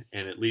spear,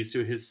 and it leads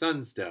to his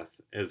son's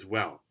death as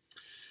well.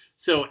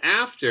 So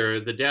after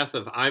the death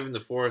of Ivan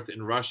IV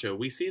in Russia,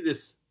 we see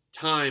this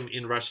time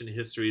in Russian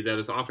history that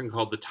is often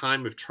called the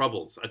time of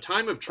troubles. A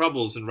time of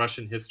troubles in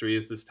Russian history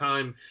is this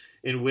time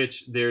in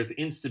which there's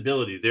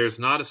instability. There's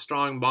not a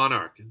strong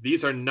monarch.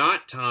 These are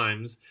not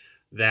times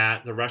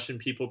that the Russian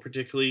people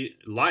particularly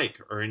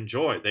like or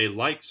enjoy. They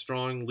like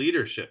strong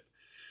leadership.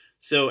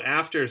 So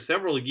after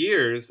several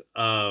years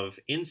of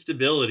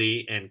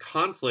instability and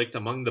conflict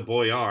among the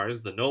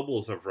boyars, the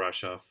nobles of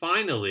Russia,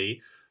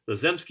 finally the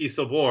Zemsky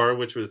Sobor,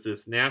 which was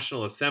this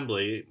national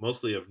assembly,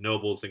 mostly of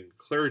nobles and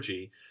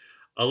clergy,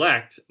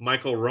 elect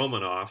Michael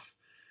Romanov,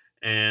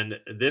 and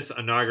this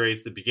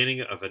inaugurates the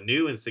beginning of a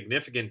new and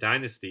significant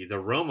dynasty,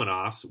 the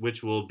Romanovs,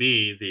 which will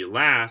be the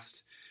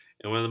last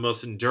and one of the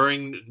most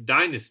enduring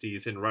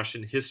dynasties in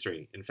Russian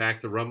history. In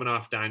fact, the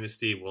Romanov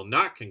dynasty will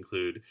not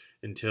conclude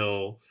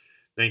until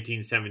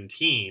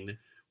 1917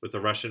 with the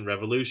Russian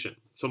Revolution.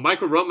 So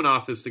Michael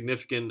Romanov is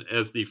significant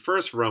as the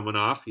first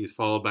Romanov. He's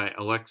followed by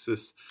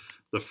Alexis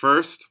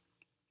I.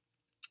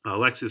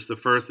 Alexis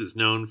I is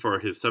known for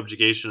his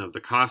subjugation of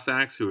the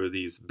Cossacks, who are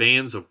these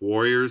bands of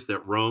warriors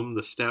that roam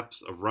the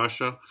steppes of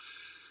Russia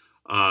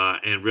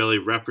and really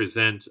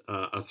represent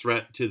a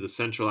threat to the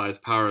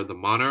centralized power of the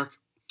monarch.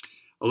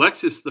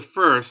 Alexis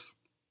I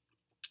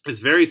is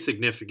very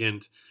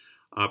significant,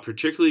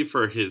 particularly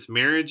for his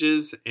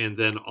marriages and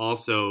then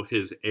also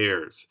his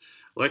heirs.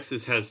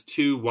 Alexis has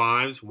two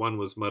wives. One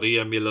was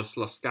Maria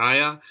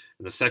Miloslavskaya,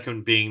 and the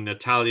second being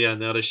Natalia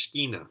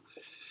Narishkina.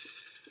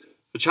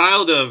 The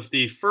child of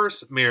the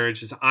first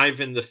marriage is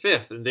Ivan V,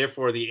 and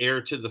therefore the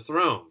heir to the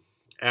throne.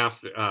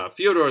 After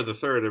Fyodor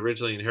III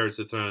originally inherits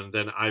the throne,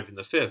 then Ivan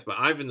V. But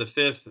Ivan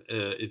V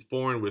is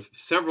born with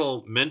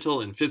several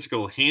mental and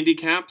physical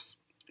handicaps,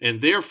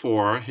 and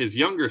therefore his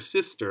younger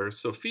sister,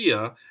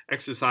 Sophia,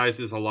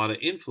 exercises a lot of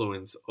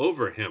influence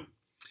over him.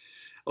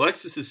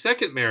 Alexis'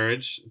 second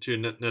marriage to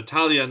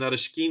Natalia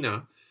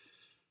Narishkina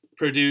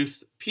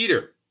produced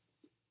Peter,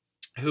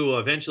 who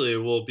eventually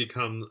will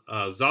become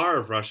Tsar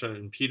of Russia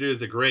and Peter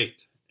the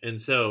Great.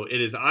 And so it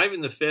is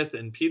Ivan V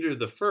and Peter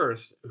I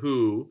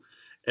who,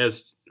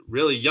 as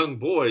really young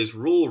boys,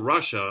 rule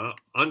Russia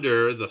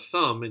under the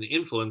thumb and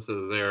influence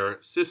of their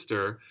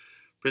sister,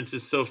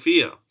 Princess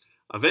Sophia.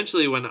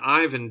 Eventually, when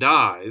Ivan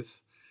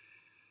dies,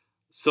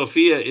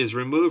 Sophia is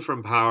removed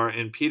from power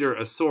and Peter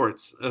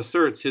asserts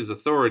his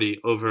authority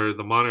over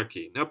the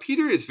monarchy. Now,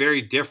 Peter is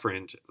very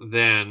different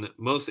than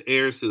most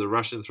heirs to the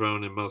Russian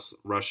throne and most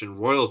Russian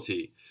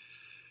royalty.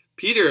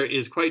 Peter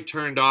is quite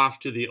turned off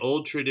to the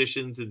old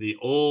traditions and the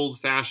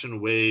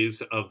old-fashioned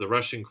ways of the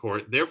Russian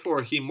court.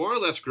 Therefore, he more or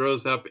less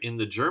grows up in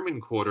the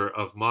German quarter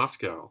of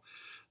Moscow.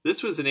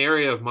 This was an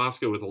area of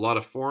Moscow with a lot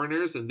of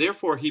foreigners, and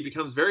therefore he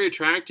becomes very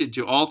attracted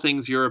to all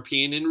things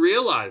European and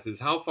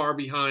realizes how far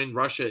behind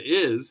Russia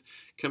is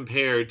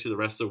compared to the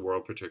rest of the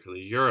world,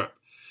 particularly Europe.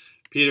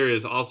 Peter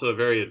is also a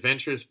very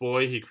adventurous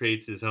boy. He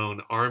creates his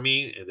own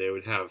army, and they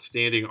would have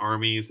standing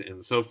armies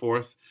and so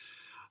forth,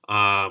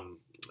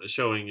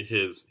 showing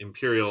his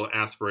imperial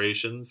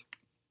aspirations.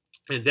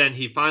 And then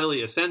he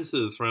finally ascends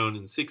to the throne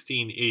in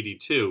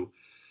 1682,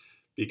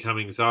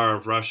 becoming Tsar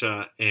of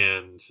Russia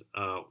and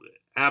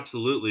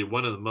absolutely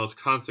one of the most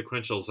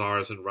consequential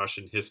czars in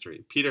Russian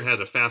history. Peter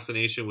had a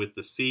fascination with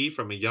the sea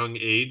from a young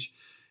age.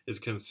 His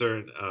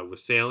concern with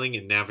sailing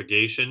and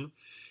navigation.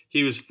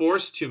 He was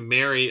forced to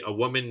marry a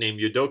woman named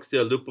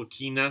Eudoxia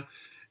Lupokina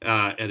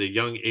at a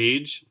young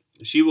age.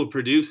 She will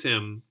produce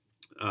him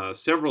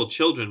several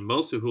children,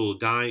 most of who will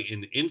die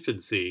in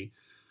infancy,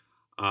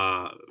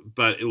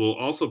 but it will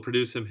also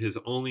produce him his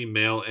only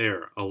male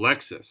heir,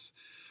 Alexis.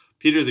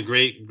 Peter the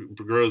Great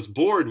grows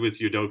bored with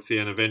Eudoxia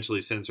and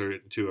eventually sends her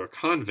to a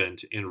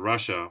convent in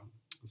Russia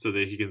so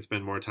that he can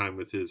spend more time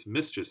with his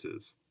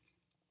mistresses.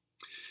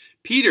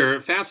 Peter,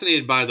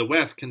 fascinated by the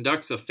West,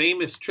 conducts a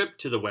famous trip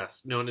to the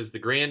West known as the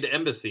Grand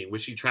Embassy, in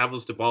which he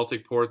travels to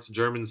Baltic ports,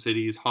 German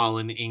cities,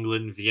 Holland,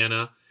 England,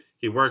 Vienna.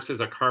 He works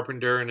as a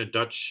carpenter in a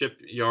Dutch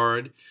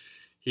shipyard.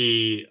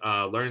 He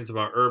learns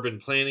about urban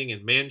planning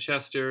in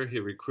Manchester. He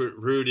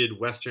recruited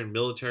Western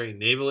military and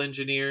naval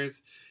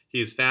engineers.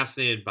 He's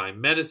fascinated by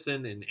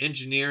medicine and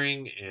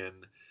engineering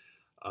and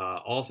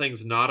all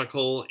things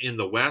nautical in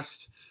the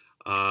West.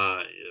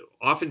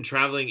 Often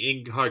traveling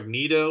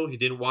incognito. He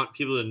didn't want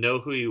people to know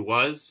who he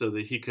was so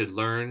that he could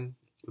learn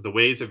the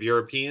ways of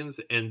Europeans.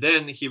 And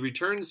then he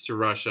returns to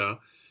Russia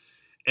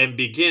and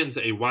begins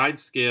a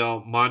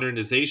wide-scale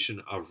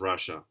modernization of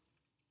Russia.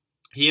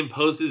 He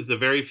imposes the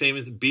very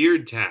famous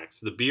beard tax.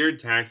 The beard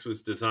tax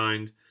was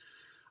designed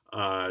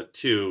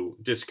to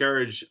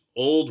discourage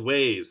old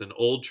ways and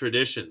old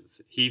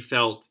traditions. He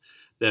felt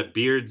that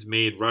beards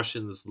made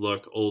Russians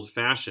look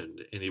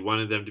old-fashioned, and he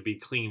wanted them to be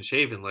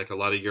clean-shaven like a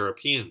lot of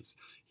Europeans.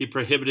 He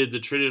prohibited the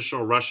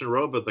traditional Russian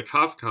robe of the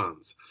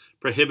Kafkans,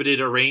 prohibited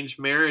arranged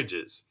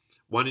marriages,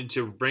 wanted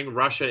to bring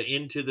Russia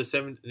into the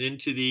 17th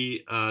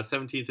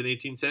and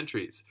 18th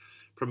centuries,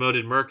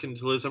 promoted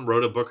mercantilism,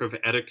 wrote a book of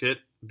etiquette,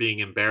 being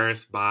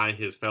embarrassed by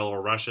his fellow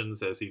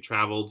Russians as he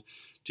traveled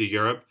to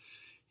Europe.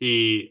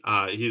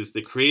 He's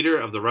the creator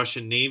of the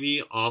Russian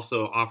Navy,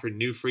 also offered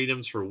new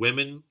freedoms for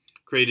women,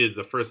 created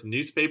the first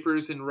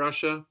newspapers in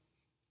Russia,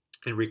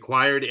 and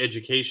required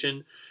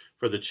education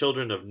for the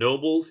children of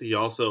nobles. He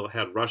also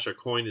had Russia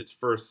coin its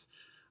first,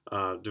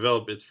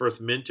 develop its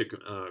first mint to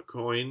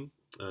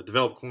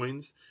develop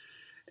coins,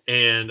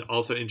 and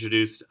also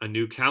introduced a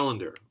new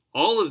calendar.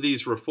 All of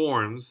these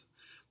reforms,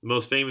 the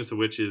most famous of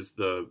which is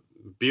the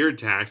beard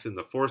tax and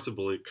the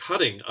forcible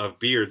cutting of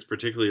beards,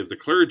 particularly of the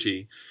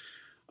clergy,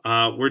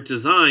 were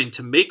designed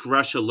to make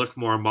Russia look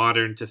more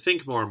modern, to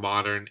think more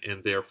modern,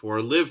 and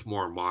therefore live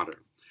more modern.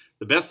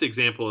 The best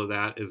example of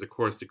that is, of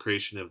course, the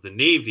creation of the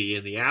Navy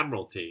and the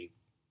Admiralty,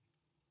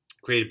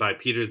 created by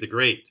Peter the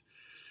Great.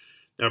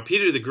 Now,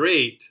 Peter the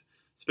Great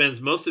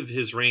spends most of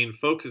his reign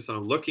focused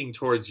on looking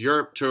towards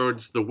Europe,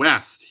 towards the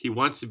West. He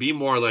wants to be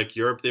more like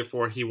Europe,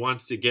 therefore he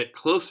wants to get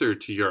closer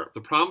to Europe.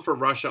 The problem for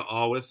Russia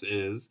always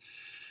is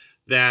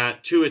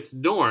that to its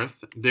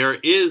north, there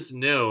is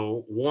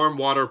no warm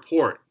water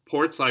port.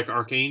 Ports like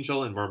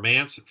Archangel and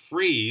Murmansk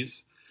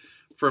freeze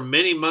for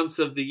many months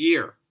of the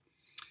year.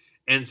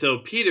 And so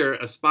Peter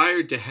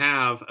aspired to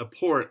have a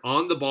port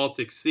on the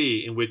Baltic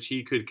Sea in which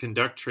he could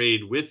conduct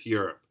trade with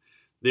Europe.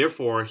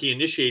 Therefore, he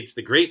initiates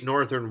the Great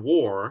Northern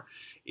War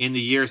in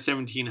the year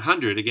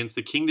 1700 against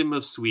the Kingdom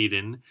of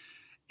Sweden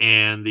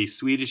and the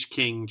Swedish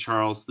King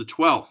Charles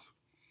XII.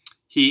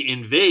 He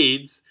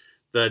invades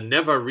the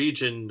Neva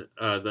region,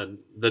 the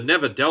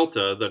Neva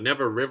Delta. The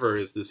Neva River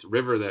is this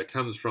river that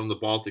comes from the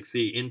Baltic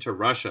Sea into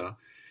Russia,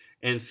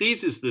 and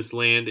seizes this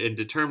land and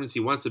determines he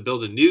wants to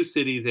build a new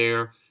city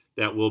there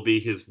that will be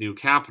his new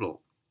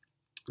capital.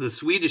 The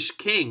Swedish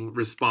king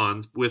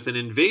responds with an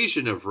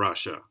invasion of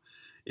Russia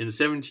in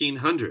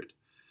 1700.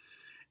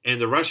 And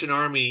the Russian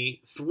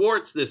army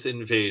thwarts this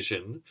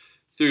invasion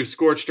through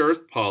scorched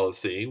earth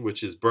policy,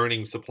 which is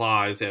burning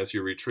supplies as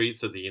you retreat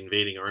so the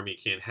invading army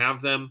can't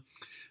have them,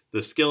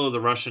 the skill of the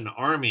Russian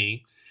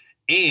army,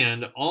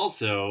 and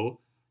also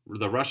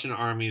the Russian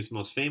army's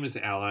most famous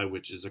ally,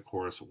 which is, of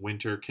course,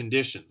 winter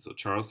conditions. So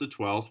Charles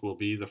XII will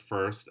be the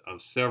first of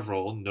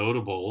several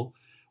notable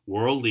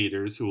world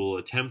leaders who will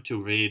attempt to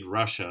invade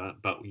Russia,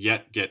 but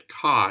yet get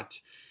caught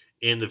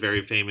in the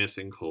very famous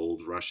and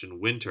cold Russian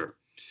winter.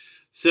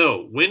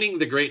 So, winning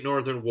the Great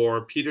Northern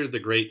War, Peter the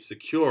Great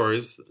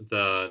secures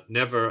the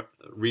Neva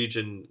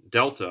region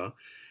delta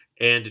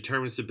and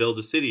determines to build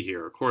a city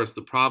here. Of course,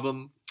 the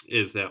problem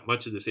is that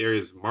much of this area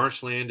is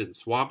marshland and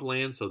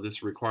swampland, so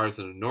this requires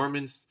an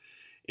enormous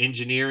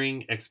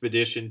engineering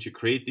expedition to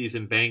create these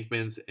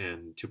embankments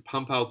and to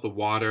pump out the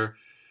water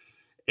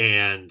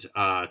and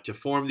to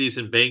form these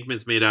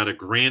embankments made out of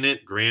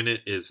granite.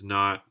 Granite is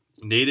not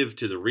native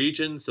to the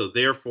region, so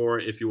therefore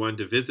if you wanted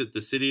to visit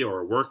the city,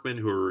 or a workman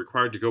who were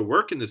required to go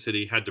work in the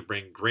city had to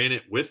bring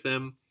granite with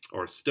them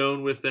or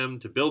stone with them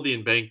to build the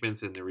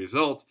embankments, and the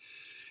result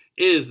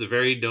is the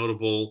very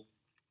notable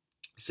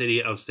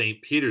city of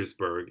St.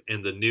 Petersburg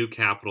and the new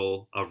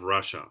capital of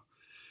Russia.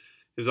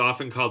 It was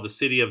often called the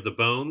City of the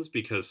Bones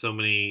because so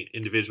many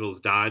individuals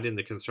died in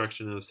the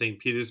construction of St.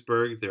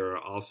 Petersburg. There are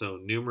also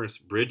numerous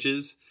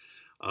bridges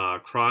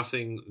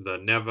crossing the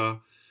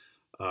Neva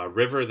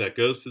river that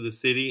goes to the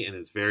city and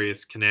its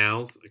various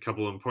canals. A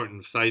couple of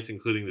important sites,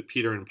 including the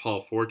Peter and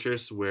Paul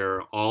Fortress,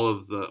 where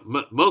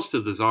most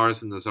of the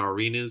czars and the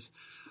czarinas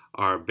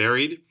are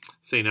buried.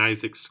 St.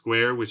 Isaac's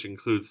Square, which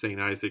includes St.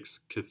 Isaac's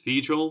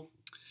Cathedral,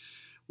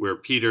 where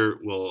Peter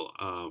will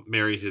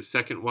marry his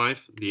second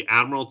wife. The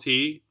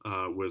Admiralty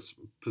was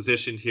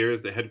positioned here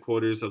as the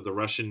headquarters of the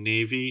Russian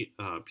Navy,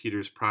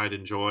 Peter's pride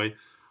and joy.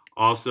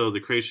 Also, the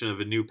creation of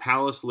a new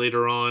palace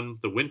later on,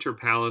 the Winter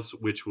Palace,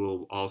 which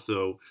will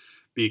also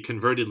be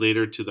converted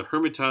later to the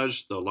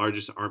Hermitage, the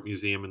largest art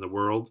museum in the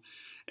world.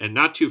 And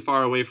not too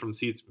far away from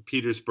St.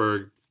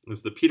 Petersburg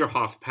is the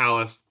Peterhof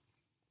Palace,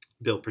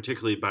 built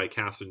particularly by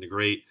Catherine the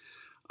Great,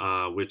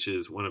 which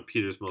is one of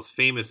Peter's most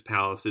famous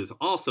palaces,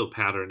 also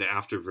patterned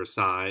after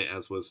Versailles,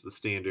 as was the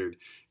standard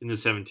in the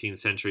 17th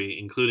century,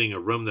 including a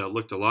room that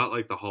looked a lot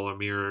like the Hall of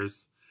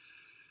Mirrors,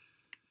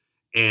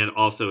 and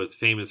also its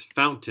famous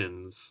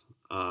fountains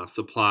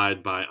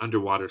supplied by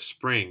underwater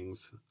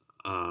springs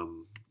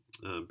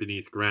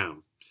beneath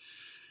ground.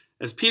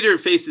 As Peter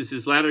faces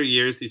his latter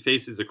years, he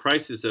faces the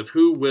crisis of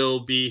who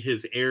will be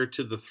his heir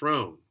to the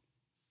throne.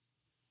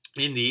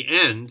 In the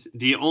end,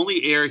 the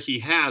only heir he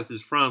has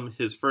is from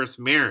his first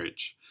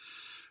marriage,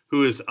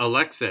 who is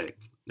Alexei.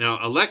 Now,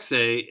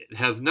 Alexei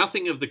has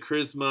nothing of the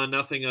charisma,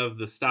 nothing of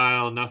the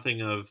style, nothing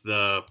of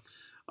the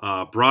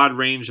broad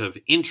range of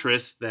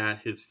interests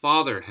that his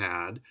father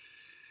had.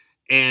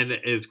 and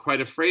is quite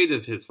afraid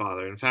of his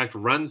father. In fact,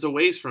 runs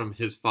away from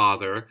his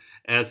father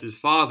as his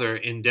father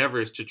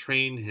endeavors to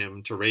train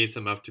him to raise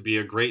him up to be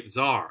a great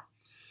czar.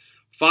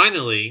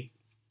 Finally,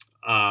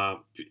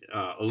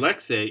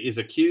 Alexei is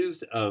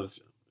accused of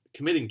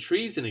committing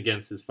treason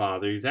against his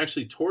father. He's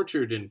actually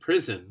tortured in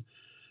prison.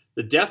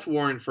 The death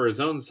warrant for his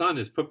own son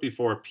is put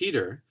before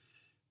Peter.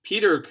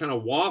 Peter kind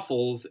of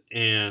waffles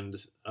and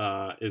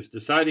is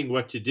deciding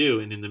what to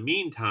do. And in the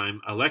meantime,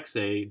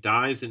 Alexei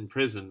dies in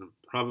prison,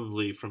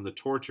 probably from the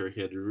torture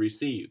he had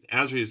received.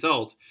 As a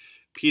result,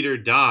 Peter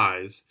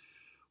dies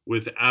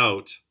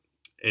without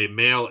a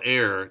male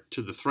heir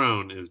to the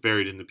throne and is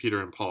buried in the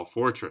Peter and Paul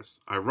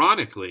fortress.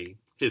 Ironically,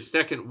 his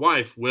second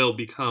wife will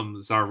become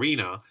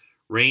Tsarina,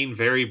 reign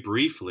very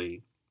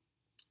briefly.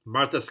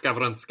 Marta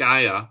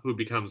Skavronskaya, who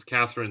becomes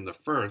Catherine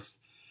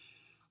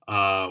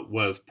I,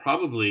 was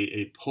probably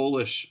a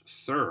Polish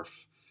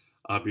serf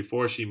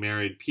before she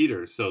married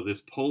Peter. So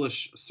this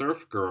Polish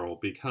serf girl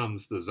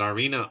becomes the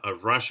Tsarina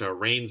of Russia,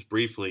 reigns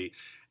briefly,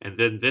 and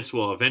then this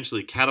will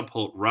eventually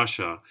catapult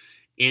Russia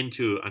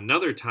into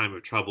another time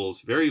of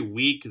troubles, very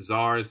weak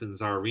czars and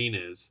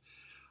tsarinas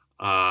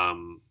at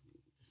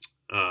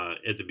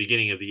the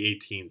beginning of the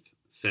 18th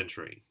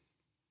century.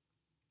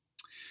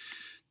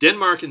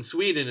 Denmark and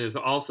Sweden is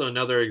also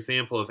another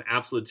example of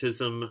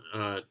absolutism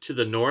to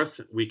the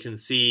north. We can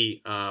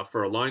see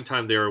for a long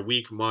time there are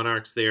weak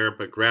monarchs there,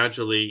 but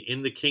gradually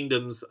in the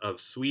kingdoms of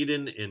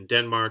Sweden and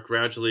Denmark,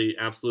 gradually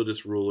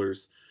absolutist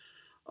rulers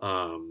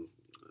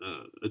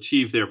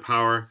achieve their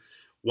power,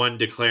 one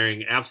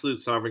declaring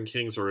absolute sovereign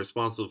kings are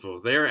responsible for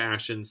their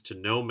actions to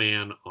no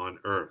man on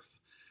earth.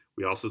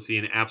 We also see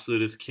an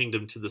absolutist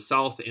kingdom to the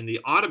south in the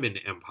Ottoman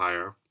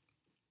Empire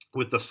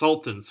with the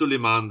Sultan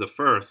Suleiman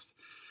I,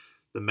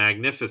 the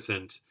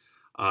Magnificent,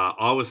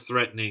 always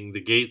threatening the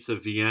gates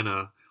of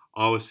Vienna,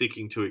 always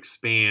seeking to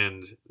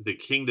expand the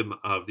kingdom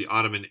of the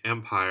Ottoman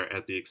Empire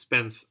at the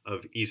expense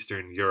of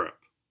Eastern Europe.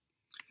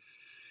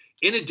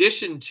 In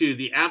addition to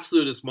the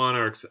absolutist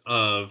monarchs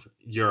of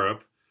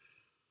Europe,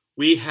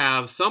 we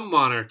have some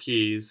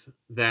monarchies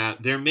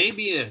that there may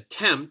be an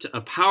attempt,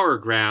 a power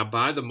grab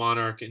by the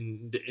monarch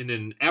in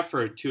an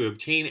effort to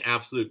obtain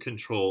absolute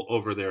control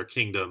over their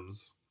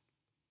kingdoms,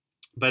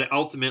 but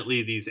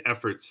ultimately these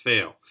efforts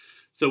fail.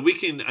 So we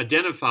can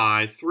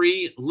identify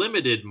three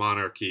limited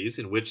monarchies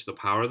in which the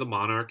power of the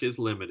monarch is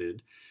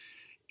limited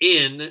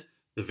in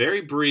the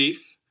very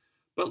brief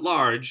but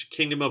large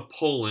Kingdom of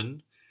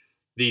Poland,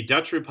 the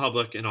Dutch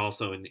Republic, and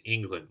also in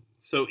England.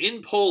 So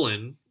in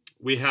Poland,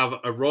 we have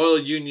a royal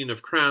union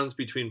of crowns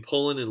between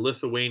Poland and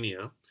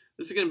Lithuania.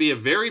 This is going to be a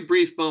very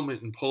brief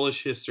moment in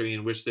Polish history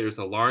in which there's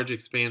a large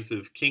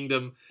expansive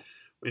kingdom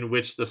in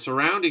which the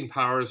surrounding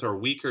powers are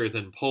weaker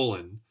than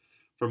Poland.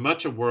 For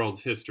much of world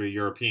history,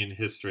 European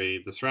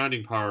history, the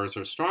surrounding powers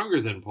are stronger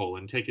than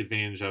Poland, take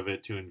advantage of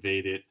it to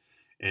invade it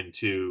and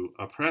to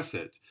oppress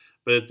it.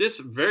 But at this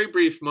very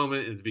brief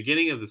moment at the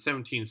beginning of the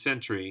 17th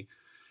century,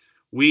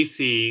 we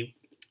see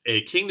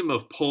a kingdom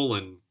of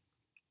Poland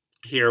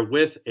here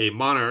with a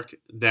monarch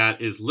that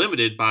is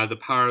limited by the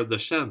power of the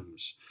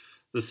Sejm.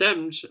 The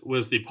Sejm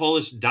was the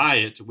Polish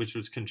Diet, which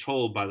was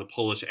controlled by the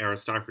Polish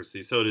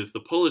aristocracy. So it is the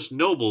Polish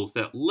nobles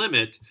that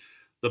limit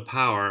the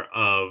power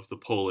of the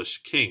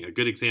Polish king, a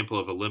good example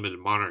of a limited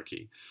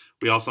monarchy.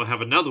 We also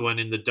have another one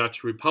in the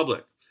Dutch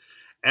Republic.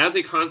 As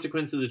a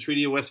consequence of the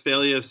Treaty of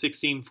Westphalia of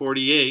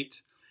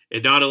 1648,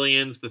 it not only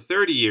ends the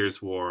 30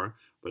 Years' War,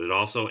 but it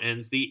also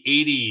ends the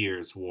 80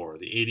 Years' War.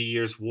 The 80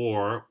 Years'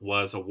 War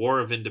was a war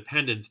of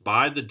independence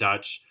by the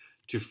Dutch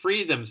to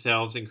free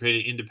themselves and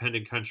create an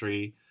independent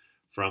country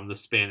from the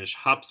Spanish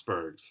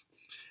Habsburgs.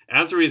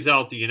 As a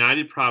result, the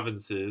United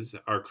Provinces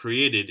are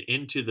created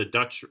into the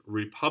Dutch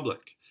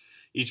Republic.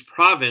 Each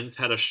province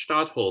had a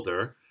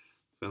stadtholder,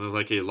 kind of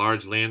like a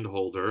large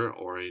landholder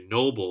or a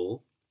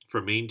noble,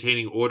 for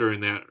maintaining order in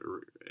that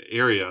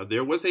area.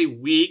 There was a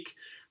weak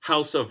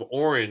House of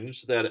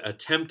Orange that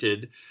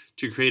attempted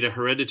to create a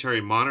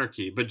hereditary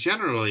monarchy, but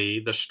generally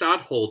the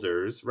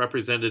stadtholders,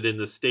 represented in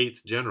the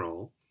States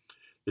General,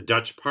 the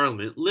Dutch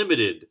Parliament,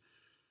 limited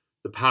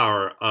the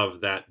power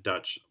of that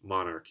Dutch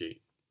monarchy.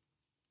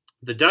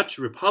 The Dutch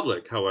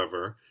Republic,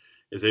 however,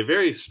 is a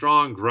very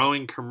strong,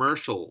 growing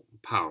commercial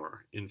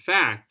power. In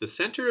fact, the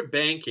center of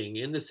banking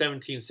in the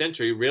 17th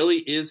century really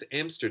is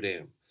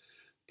Amsterdam.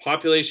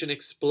 Population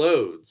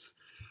explodes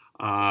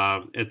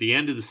at the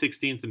end of the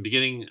 16th and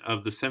beginning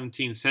of the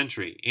 17th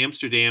century.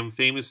 Amsterdam,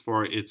 famous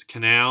for its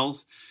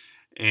canals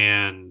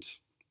and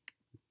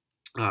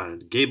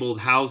gabled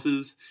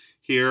houses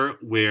here,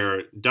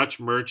 where Dutch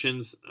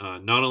merchants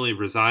not only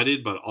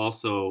resided but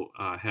also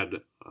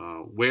had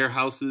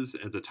warehouses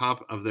at the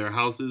top of their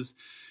houses,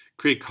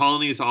 create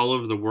colonies all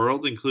over the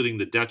world, including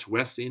the Dutch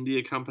West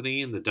India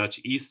Company and the Dutch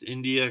East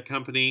India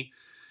Company.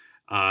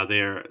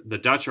 The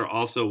Dutch are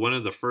also one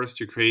of the first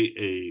to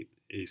create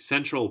a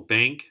central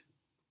bank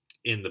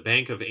in the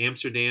Bank of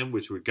Amsterdam,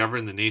 which would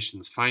govern the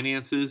nation's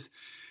finances.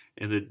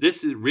 And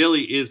this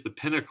really is the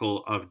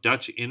pinnacle of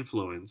Dutch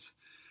influence.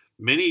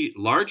 Many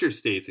larger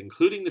states,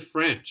 including the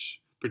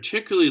French,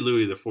 particularly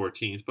Louis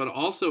XIV, but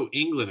also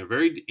England,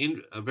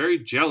 are very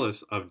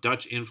jealous of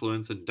Dutch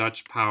influence and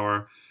Dutch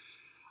power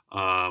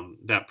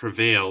that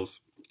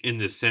prevails in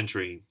this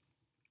century,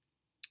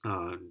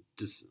 in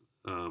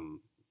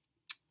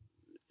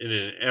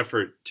an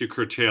effort to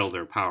curtail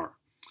their power.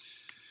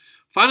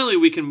 Finally,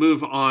 we can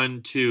move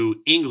on to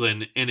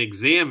England and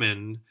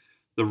examine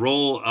the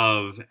role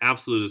of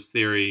absolutist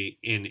theory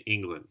in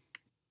England.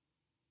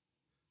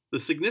 The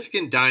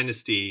significant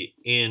dynasty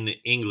in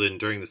England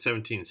during the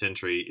 17th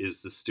century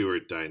is the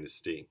Stuart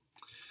dynasty.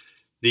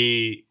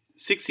 The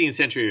 16th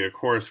century, of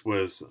course,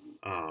 was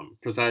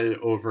presided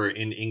over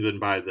in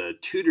England by the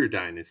Tudor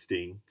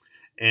dynasty,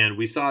 and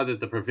we saw that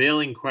the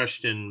prevailing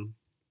question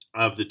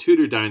of the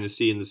Tudor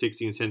dynasty in the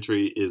 16th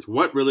century is,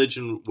 what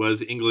religion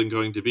was England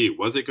going to be?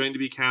 Was it going to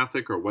be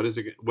Catholic, or was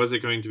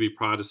it going to be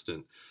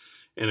Protestant?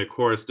 And of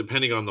course,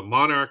 depending on the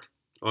monarch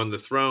on the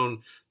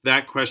throne,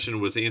 that question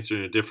was answered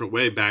in a different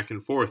way back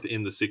and forth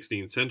in the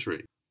 16th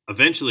century.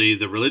 Eventually,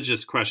 the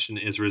religious question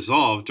is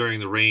resolved during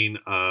the reign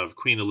of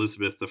Queen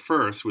Elizabeth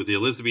I, with the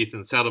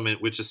Elizabethan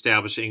settlement, which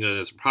established England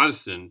as a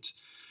Protestant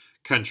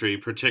country,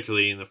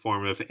 particularly in the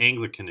form of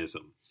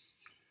Anglicanism.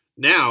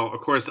 Now,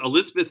 of course,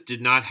 Elizabeth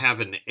did not have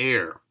an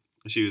heir.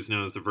 She was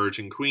known as the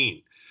Virgin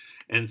Queen.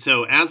 And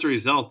so, as a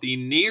result, the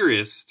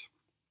nearest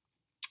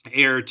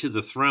heir to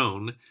the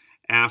throne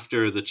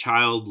after the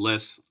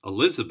childless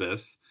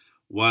Elizabeth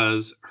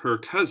was her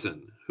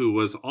cousin, who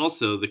was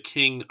also the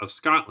King of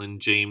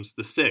Scotland, James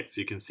VI.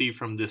 You can see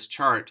from this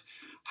chart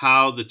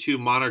how the two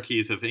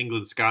monarchies of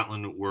England and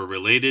Scotland were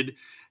related,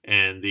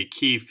 and the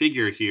key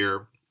figure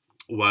here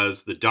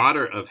was the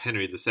daughter of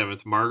Henry VII,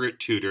 Margaret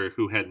Tudor,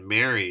 who had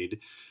married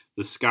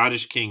the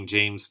Scottish King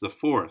James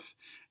IV.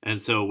 And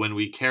so when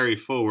we carry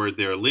forward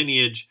their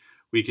lineage,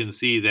 we can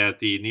see that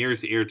the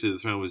nearest heir to the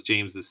throne was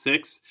James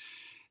VI.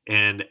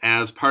 And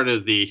as part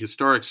of the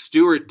historic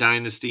Stuart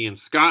dynasty in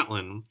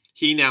Scotland,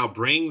 he now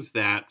brings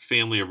that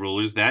family of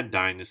rulers, that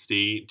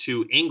dynasty,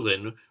 to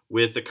England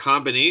with the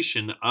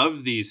combination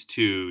of these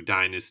two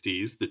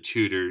dynasties, the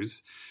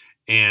Tudors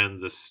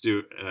and the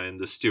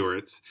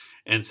Stuarts.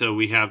 And so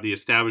we have the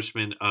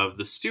establishment of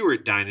the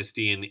Stuart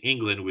dynasty in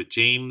England with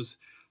James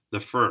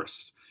I.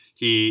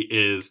 He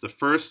is the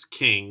first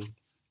king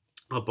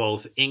of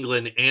both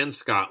England and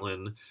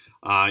Scotland,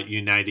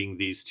 uniting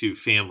these two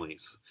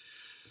families.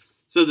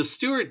 So the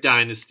Stuart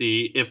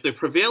dynasty, if the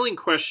prevailing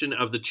question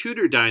of the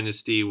Tudor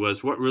dynasty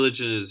was, what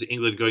religion is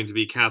England going to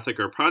be, Catholic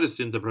or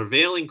Protestant, the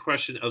prevailing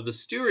question of the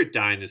Stuart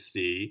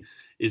dynasty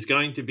is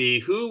going to be,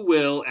 who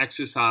will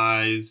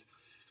exercise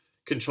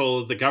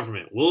control of the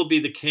government? Will it be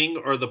the king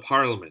or the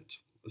parliament?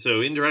 So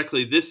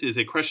indirectly, this is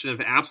a question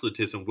of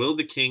absolutism. Will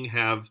the king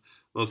have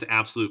most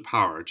absolute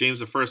power?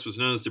 James I was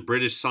known as the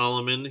British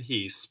Solomon.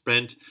 He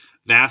spent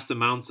vast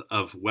amounts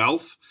of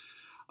wealth.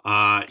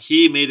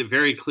 He made it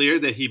very clear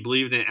that he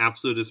believed in an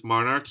absolutist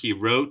monarch. He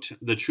wrote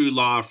The True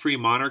Law of Free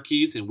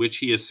Monarchies, in which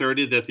he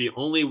asserted that the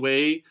only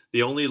way,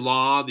 the only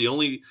law, the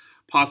only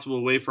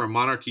possible way for a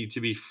monarchy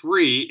to be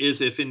free is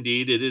if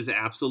indeed it is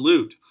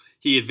absolute.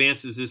 He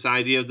advances this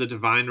idea of the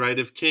divine right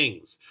of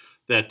kings,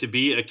 that to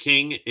be a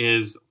king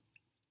is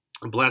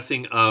a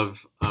blessing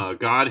of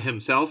God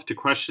himself. To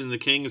question the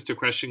king is to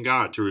question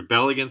God. To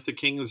rebel against the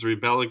king is to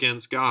rebel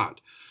against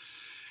God.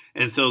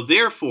 And so,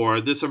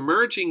 therefore, this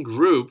emerging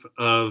group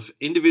of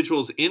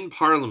individuals in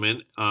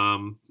Parliament,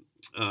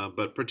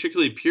 but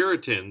particularly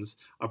Puritans,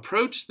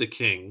 approached the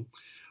king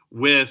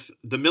with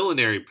the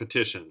Millenary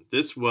Petition.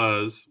 This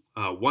was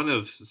one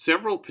of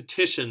several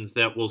petitions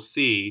that we'll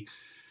see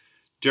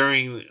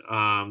during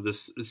the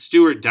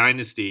Stuart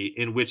dynasty,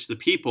 in which the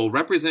people,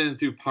 represented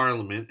through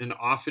Parliament and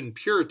often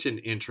Puritan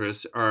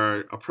interests,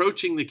 are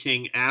approaching the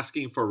king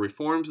asking for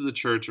reforms of the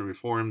church and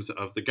reforms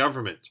of the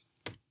government.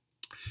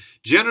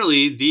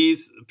 Generally,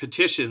 these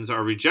petitions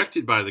are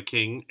rejected by the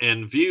king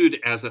and viewed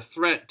as a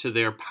threat to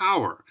their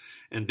power,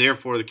 and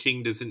therefore the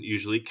king doesn't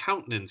usually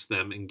countenance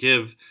them and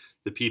give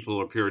the people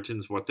or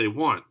Puritans what they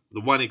want.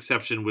 The one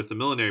exception with the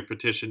Millenary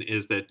Petition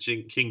is that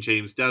King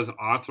James does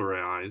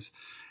authorize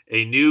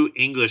a new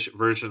English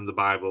version of the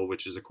Bible,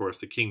 which is, of course,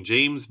 the King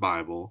James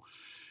Bible,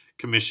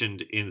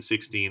 commissioned in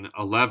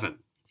 1611.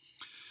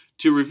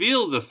 To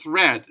reveal the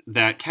threat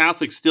that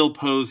Catholics still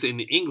pose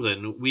in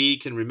England, we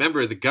can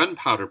remember the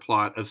Gunpowder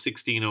Plot of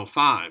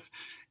 1605,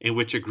 in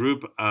which a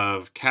group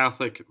of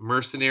Catholic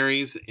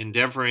mercenaries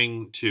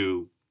endeavoring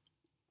to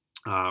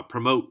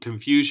promote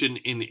confusion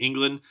in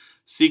England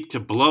seek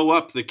to blow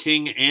up the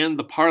king and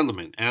the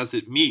Parliament as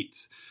it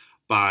meets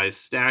by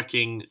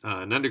stacking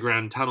an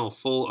underground tunnel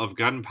full of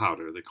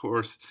gunpowder. Of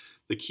course,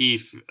 the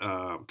key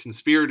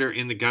conspirator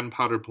in the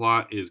Gunpowder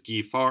Plot is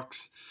Guy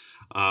Fawkes.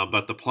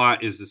 But the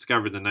plot is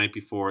discovered the night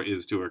before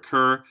is to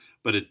occur.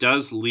 But it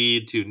does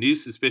lead to new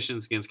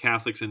suspicions against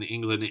Catholics in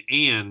England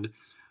and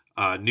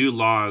new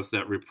laws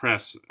that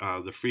repress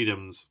the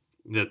freedoms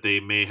that they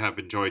may have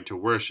enjoyed to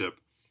worship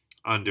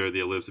under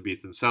the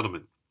Elizabethan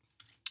settlement.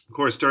 Of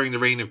course, during the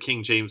reign of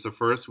King James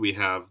I, we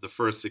have the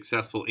first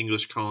successful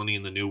English colony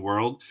in the New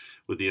World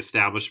with the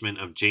establishment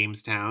of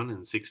Jamestown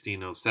in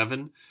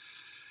 1607.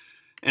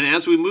 And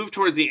as we move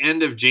towards the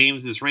end of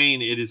James's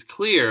reign, it is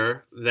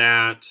clear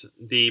that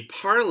the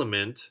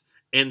Parliament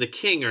and the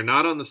king are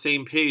not on the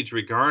same page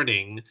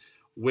regarding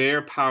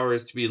where power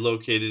is to be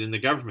located in the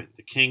government.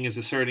 The king is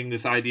asserting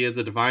this idea of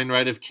the divine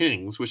right of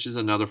kings, which is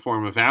another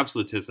form of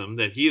absolutism,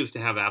 that he is to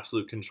have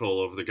absolute control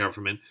over the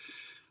government.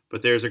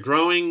 But there's a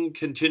growing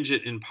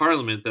contingent in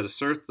Parliament that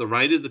assert the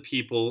right of the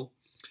people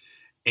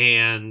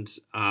and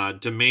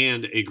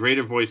demand a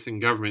greater voice in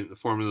government in the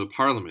form of the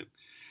Parliament.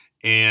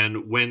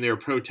 And when their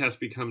protests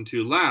become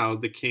too loud,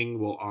 the king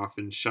will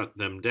often shut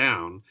them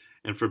down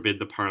and forbid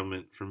the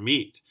Parliament from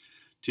meet.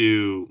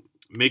 To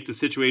make the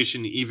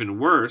situation even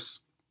worse,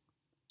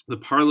 the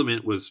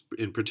Parliament was,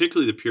 and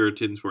particularly the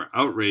Puritans, were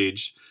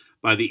outraged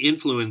by the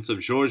influence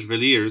of George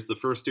Villiers, the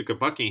first Duke of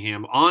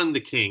Buckingham, on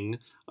the King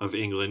of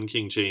England,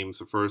 King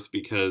James I,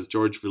 because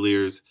George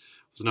Villiers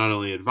was not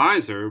only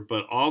advisor,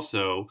 but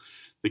also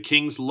the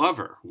king's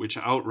lover, which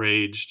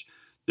outraged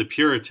the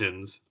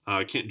Puritans.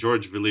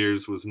 George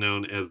Villiers was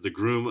known as the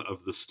groom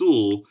of the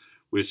stool,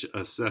 which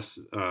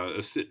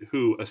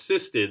who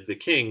assisted the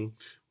king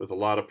with a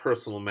lot of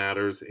personal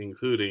matters,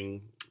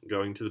 including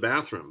going to the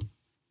bathroom.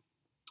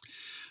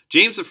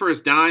 James I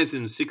dies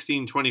in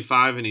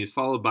 1625, and he's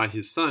followed by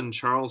his son,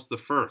 Charles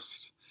I.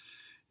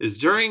 It is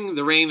during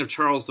the reign of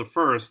Charles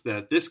I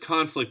that this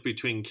conflict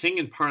between king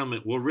and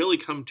parliament will really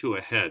come to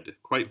a head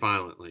quite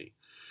violently.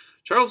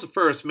 Charles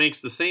I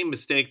makes the same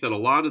mistake that a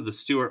lot of the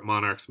Stuart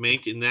monarchs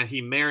make, in that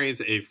he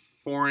marries a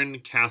foreign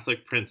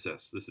Catholic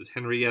princess. This is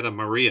Henrietta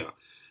Maria,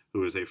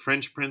 who is a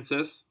French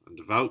princess, a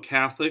devout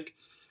Catholic,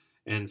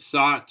 and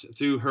sought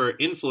through her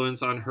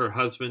influence on her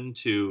husband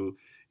to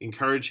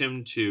encourage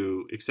him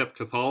to accept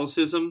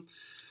Catholicism,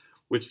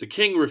 which the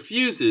king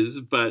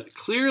refuses. But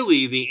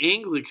clearly the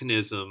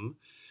Anglicanism,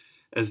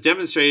 as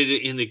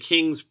demonstrated in the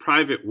king's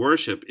private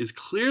worship, is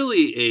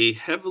clearly a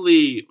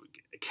heavily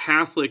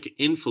Catholic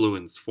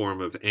influenced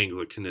form of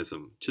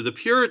Anglicanism. To the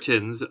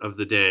Puritans of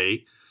the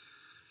day,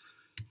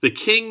 the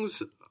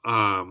king's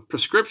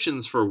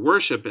prescriptions for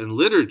worship and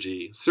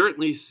liturgy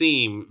certainly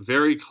seem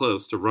very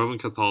close to Roman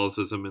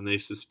Catholicism, and they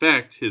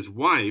suspect his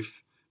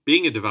wife,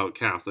 being a devout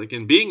Catholic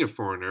and being a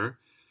foreigner,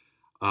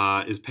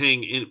 is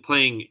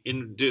playing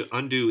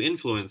undue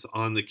influence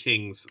on the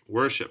king's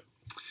worship.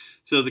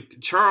 So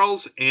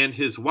Charles and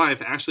his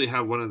wife actually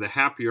have one of the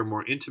happier,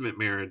 more intimate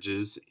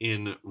marriages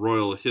in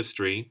royal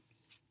history,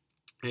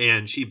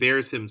 and she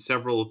bears him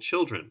several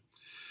children.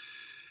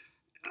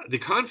 The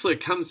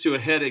conflict comes to a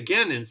head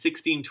again in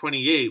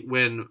 1628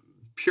 when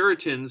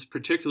Puritans,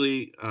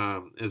 particularly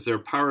as their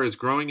power is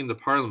growing in the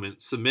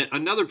Parliament, submit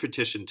another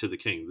petition to the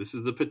king. This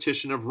is the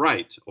Petition of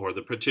Right, or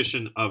the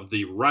petition of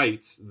the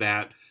rights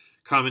that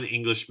common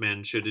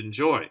Englishmen should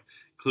enjoy,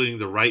 including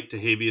the right to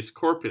habeas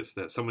corpus,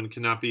 that someone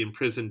cannot be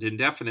imprisoned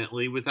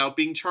indefinitely without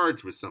being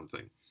charged with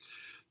something,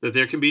 that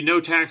there can be no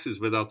taxes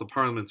without the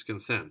Parliament's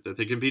consent, that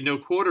there can be no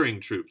quartering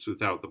troops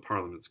without the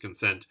Parliament's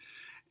consent,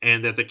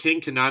 and that the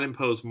king cannot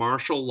impose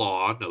martial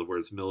law, in other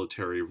words,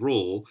 military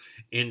rule,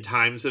 in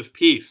times of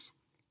peace.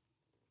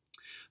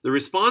 The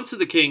response of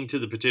the king to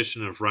the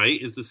Petition of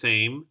Right is the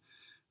same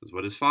as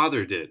what his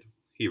father did.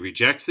 He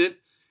rejects it,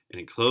 and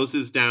he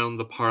closes down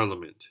the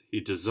Parliament. He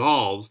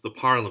dissolves the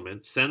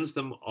Parliament, sends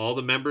them all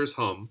the members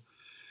home,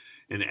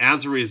 and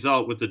as a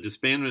result, with the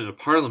disbandment of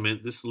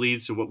Parliament, this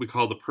leads to what we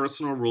call the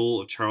personal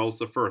rule of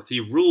Charles I. He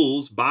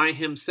rules by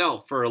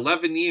himself for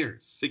 11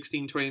 years,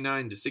 1629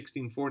 to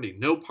 1640.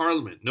 No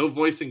Parliament, no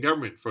voice in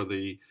government for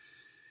the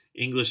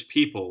English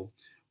people,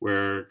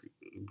 where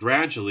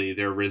gradually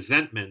their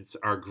resentments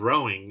are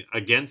growing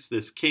against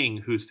this king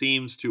who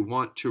seems to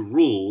want to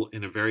rule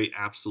in a very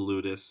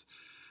absolutist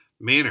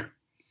manner.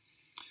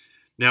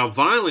 Now,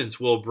 violence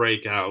will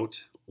break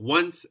out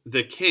once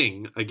the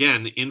king,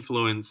 again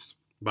influenced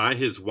by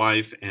his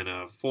wife and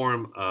a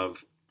form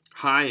of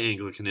high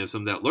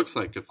Anglicanism that looks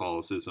like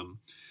Catholicism,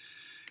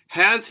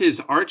 has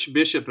his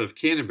Archbishop of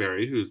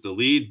Canterbury, who's the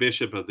lead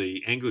bishop of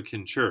the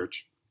Anglican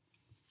Church,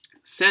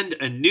 send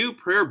a new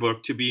prayer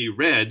book to be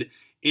read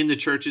in the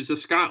churches of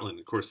Scotland.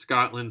 Of course,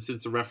 Scotland,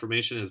 since the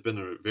Reformation, has been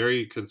a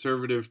very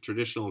conservative,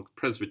 traditional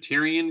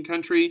Presbyterian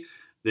country.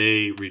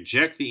 They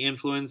reject the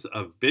influence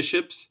of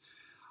bishops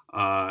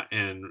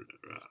and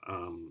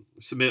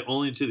submit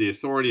only to the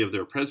authority of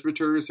their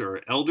presbyters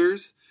or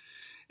elders.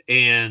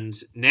 And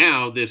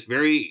now this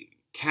very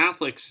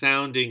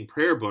Catholic-sounding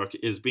prayer book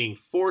is being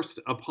forced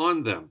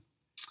upon them.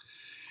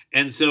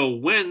 And so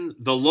when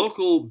the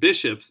local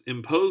bishops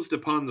imposed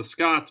upon the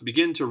Scots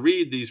begin to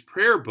read these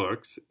prayer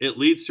books, it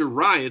leads to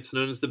riots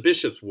known as the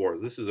Bishops'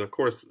 Wars. This is, of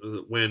course,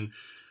 when,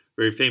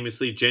 very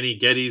famously, Jenny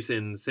Geddes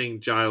in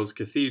St. Giles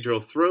Cathedral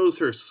throws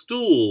her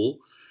stool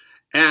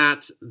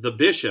at the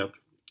bishop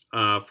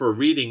for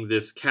reading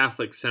this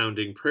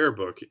Catholic-sounding prayer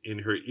book in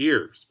her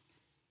ears.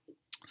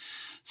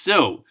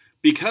 So,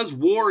 because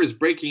war is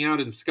breaking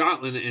out in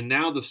Scotland and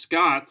now the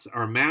Scots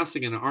are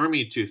massing an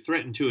army to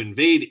threaten to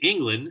invade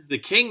England, the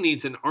king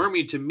needs an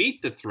army to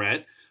meet the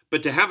threat,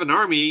 But to have an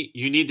army,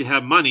 you need to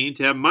have money.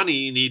 To have money,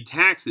 you need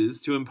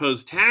taxes. To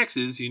impose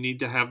taxes, you need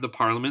to have the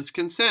parliament's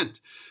consent.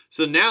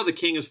 So now the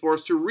king is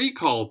forced to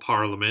recall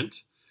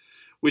parliament,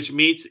 which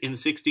meets in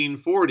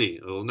 1640.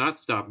 It will not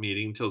stop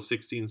meeting until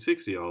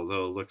 1660, although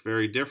it'll look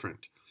very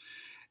different.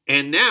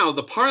 And now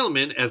the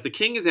parliament, as the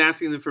king is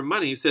asking them for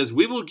money, says,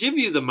 we will give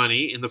you the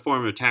money in the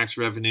form of tax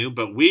revenue,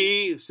 but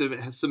we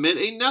submit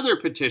another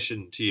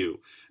petition to you,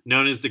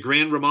 known as the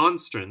Grand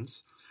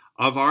Remonstrance,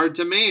 of our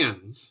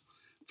demands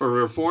for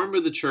reform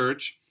of the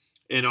church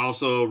and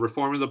also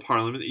reform of the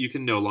parliament, that you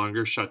can no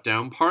longer shut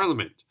down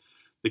parliament.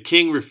 The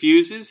king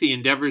refuses. He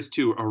endeavors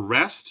to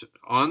arrest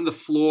on the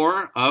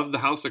floor of the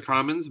House of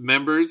Commons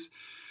members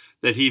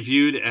that he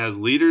viewed as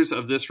leaders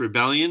of this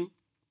rebellion.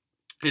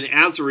 And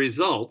as a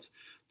result,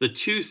 the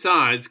two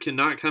sides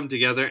cannot come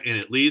together, and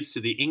it leads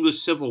to the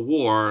English Civil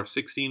War of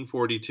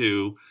 1642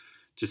 to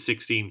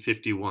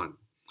 1651.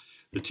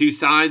 The two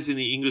sides in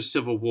the English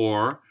Civil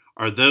War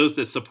are those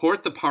that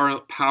support the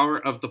power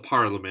of the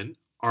Parliament,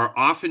 are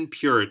often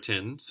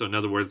Puritan. So in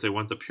other words, they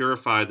want to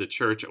purify the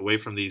church away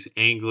from these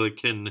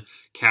Anglican,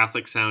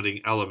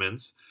 Catholic-sounding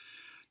elements,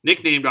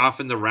 nicknamed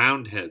often the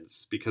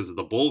Roundheads because of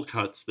the bowl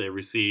cuts they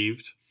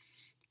received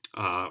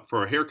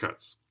for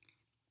haircuts.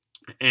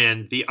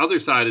 And the other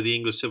side of the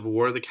English Civil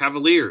War, the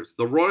Cavaliers,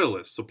 the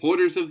Royalists,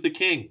 supporters of the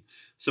king,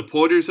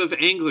 supporters of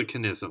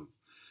Anglicanism.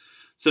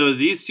 So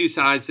these two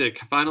sides that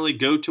finally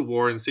go to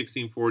war in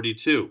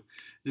 1642.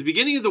 At the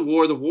beginning of the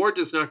war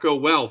does not go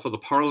well for the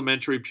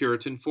parliamentary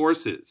Puritan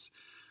forces.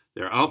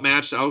 They're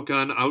outmatched,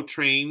 outgunned,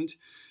 outtrained,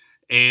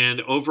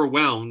 and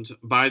overwhelmed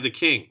by the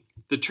king.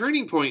 The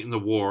turning point in the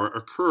war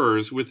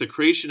occurs with the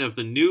creation of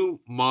the new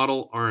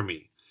model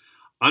army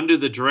under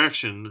the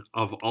direction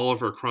of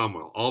Oliver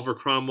Cromwell. Oliver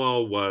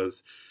Cromwell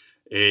was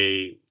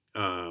a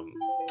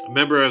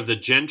member of the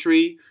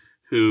gentry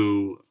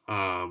who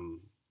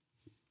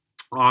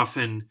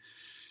often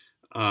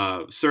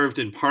served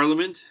in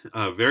Parliament,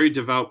 a very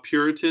devout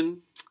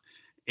Puritan,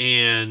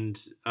 and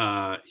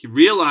he,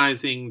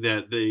 realizing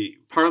that the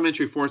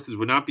parliamentary forces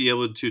would not be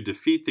able to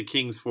defeat the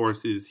king's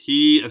forces,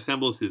 he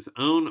assembles his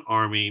own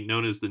army,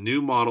 known as the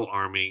New Model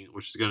Army,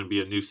 which is going to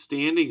be a new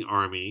standing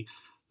army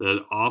that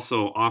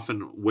also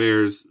often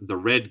wears the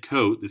red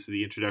coat. This is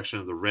the introduction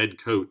of the red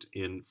coat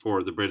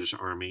for the British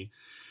Army.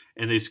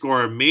 And they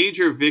score a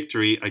major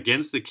victory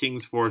against the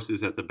king's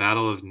forces at the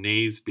Battle of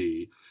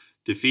Naseby,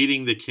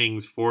 defeating the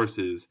king's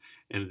forces,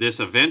 and this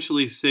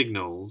eventually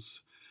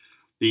signals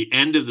the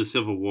end of the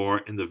Civil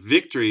War and the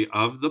victory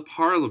of the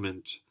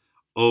Parliament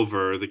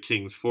over the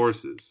king's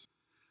forces.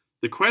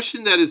 The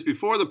question that is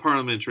before the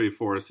parliamentary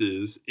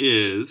forces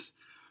is,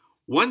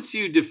 once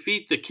you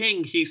defeat the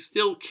king, he's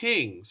still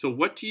king. So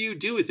what do you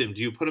do with him?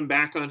 Do you put him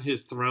back on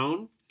his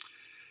throne?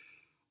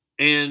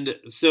 And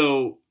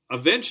so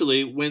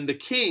eventually, when the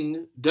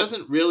king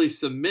doesn't really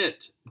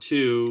submit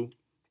to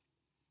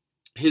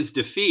his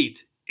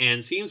defeat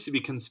and seems to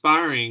be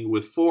conspiring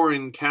with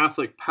foreign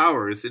Catholic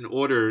powers in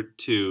order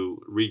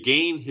to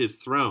regain his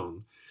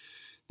throne,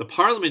 the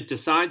Parliament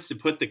decides to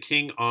put the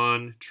king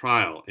on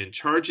trial and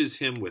charges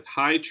him with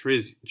high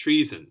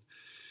treason.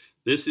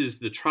 This is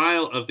the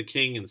trial of the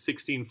king in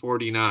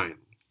 1649.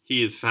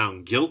 He is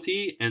found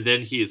guilty, and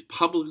then he is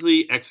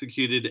publicly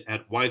executed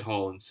at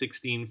Whitehall in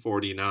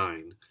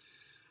 1649.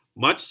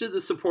 Much to the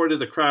support of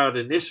the crowd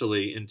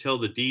initially, until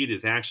the deed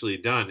is actually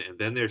done, and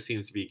then there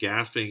seems to be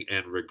gasping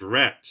and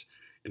regret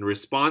in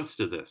response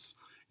to this.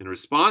 In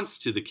response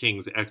to the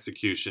king's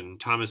execution,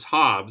 Thomas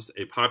Hobbes,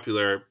 a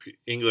popular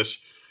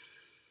English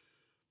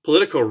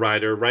political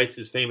writer, writes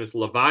his famous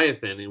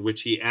Leviathan, in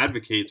which he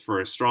advocates for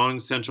a strong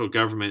central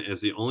government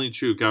as the only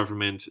true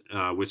government,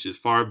 which is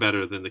far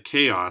better than the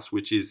chaos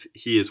which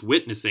he is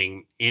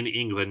witnessing in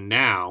England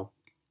now.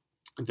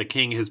 The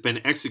king has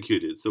been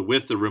executed. So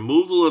with the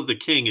removal of the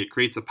king, it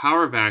creates a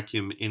power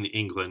vacuum in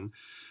England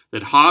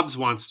that Hobbes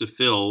wants to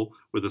fill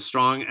with a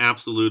strong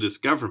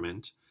absolutist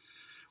government.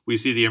 We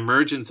see the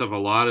emergence of a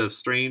lot of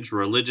strange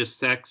religious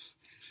sects,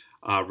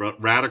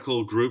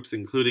 radical groups,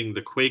 including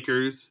the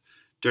Quakers,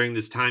 during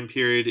this time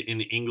period in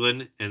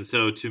England. And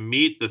so to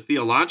meet the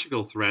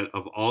theological threat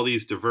of all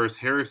these diverse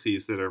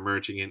heresies that are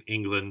emerging in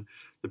England,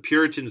 the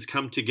Puritans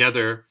come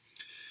together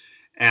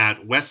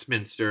at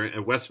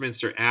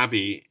Westminster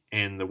Abbey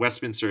and the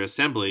Westminster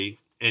Assembly,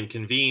 and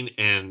convene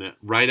and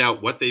write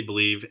out what they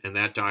believe, and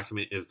that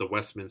document is the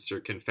Westminster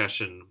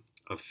Confession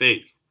of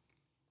Faith.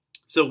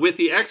 So with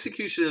the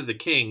execution of the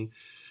king,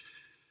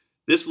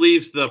 this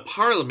leaves the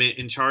Parliament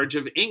in charge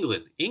of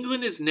England.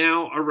 England is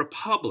now a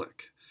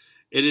republic.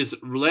 It is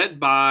led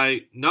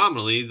by,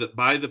 nominally,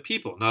 by the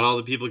people. Not all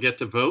the people get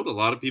to vote. A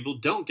lot of people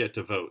don't get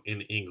to vote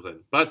in England.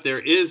 But there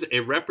is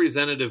a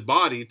representative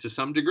body to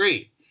some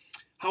degree.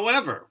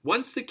 However,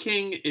 once the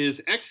king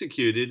is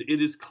executed,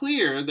 it is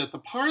clear that the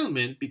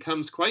Parliament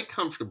becomes quite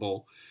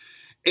comfortable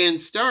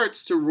and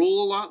starts to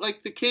rule a lot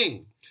like the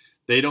king.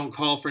 They don't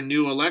call for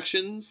new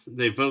elections.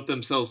 They vote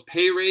themselves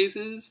pay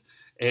raises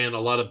and a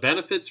lot of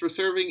benefits for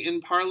serving in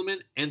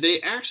Parliament, and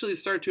they actually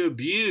start to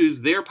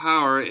abuse their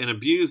power and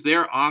abuse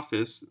their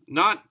office,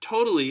 not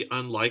totally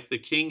unlike the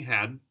king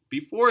had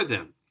before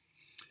them.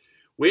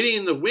 Waiting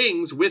in the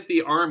wings with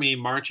the army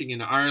marching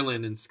in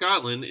Ireland and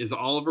Scotland is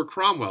Oliver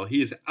Cromwell.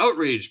 He is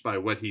outraged by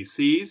what he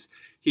sees.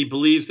 He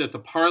believes that the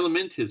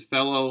Parliament, his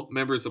fellow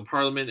members of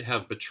Parliament,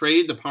 have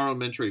betrayed the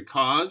parliamentary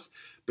cause,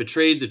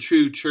 betrayed the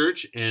true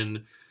church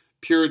and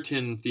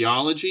Puritan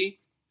theology.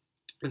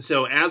 And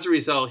so as a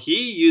result,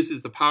 he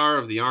uses the power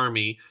of the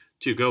army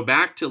to go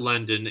back to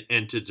London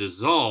and to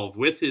dissolve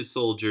with his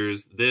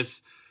soldiers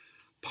this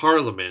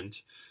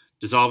Parliament,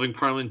 dissolving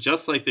Parliament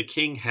just like the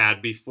king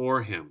had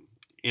before him.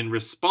 In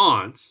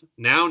response,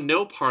 now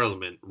no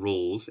Parliament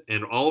rules,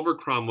 and Oliver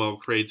Cromwell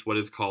creates what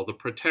is called the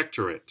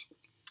Protectorate.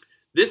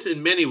 This,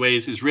 in many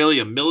ways, is really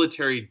a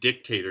military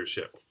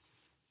dictatorship,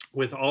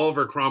 with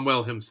Oliver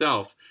Cromwell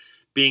himself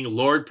being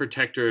Lord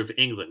Protector of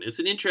England. It's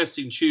an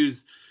interesting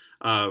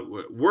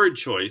word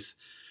choice,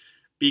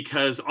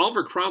 because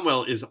Oliver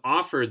Cromwell is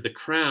offered the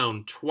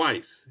crown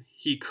twice.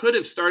 He could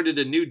have started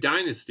a new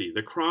dynasty,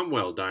 the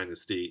Cromwell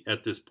dynasty,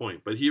 at this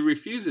point, but he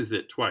refuses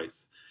it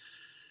twice.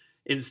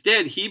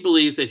 Instead, he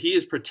believes that he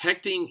is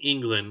protecting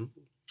England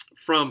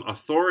from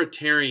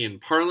authoritarian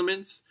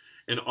parliaments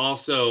and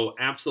also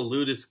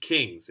absolutist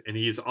kings. And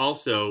he's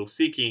also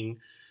seeking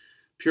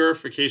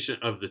purification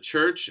of the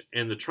church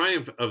and the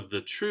triumph of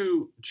the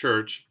true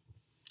church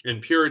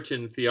and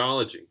Puritan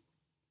theology.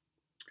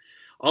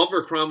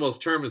 Oliver Cromwell's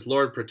term as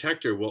Lord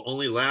Protector will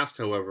only last,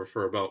 however,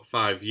 for about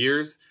 5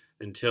 years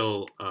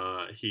until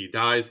he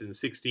dies in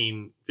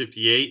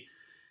 1658.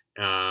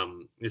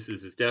 This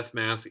is his death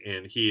mask,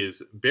 and he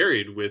is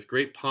buried with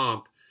great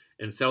pomp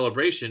and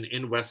celebration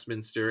in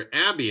Westminster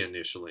Abbey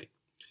initially.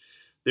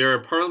 There are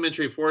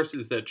parliamentary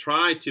forces that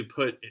try to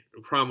put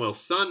Cromwell's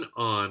son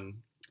on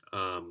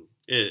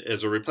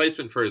as a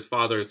replacement for his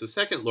father as the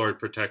second Lord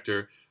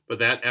Protector, but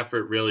that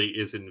effort really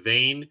is in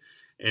vain.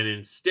 And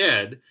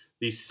instead,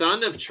 the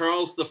son of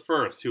Charles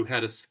I, who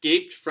had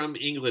escaped from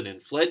England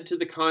and fled to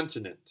the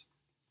continent,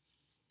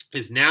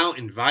 is now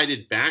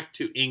invited back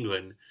to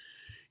England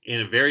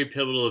in a very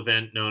pivotal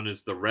event known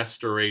as the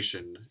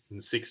Restoration in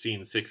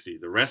 1660.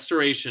 The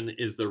Restoration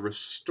is the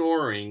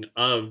restoring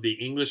of the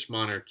English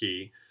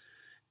monarchy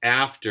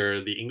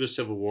after the English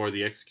Civil War,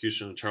 the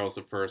execution of Charles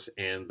I,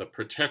 and the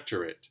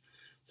Protectorate.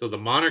 So the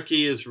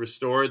monarchy is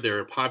restored. There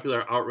are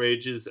popular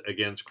outrages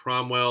against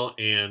Cromwell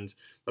and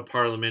the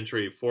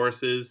parliamentary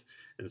forces.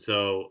 And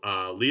so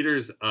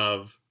leaders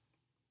of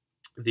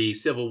the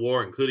Civil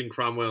War, including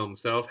Cromwell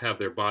himself, have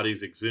their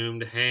bodies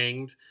exhumed,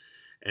 hanged,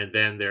 and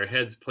then their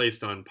heads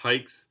placed on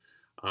pikes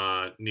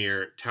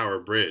near Tower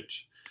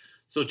Bridge.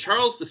 So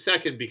Charles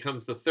II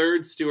becomes the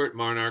third Stuart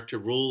monarch to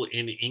rule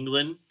in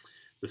England,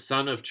 the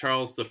son of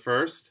Charles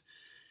I.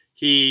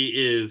 He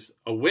is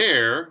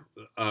aware,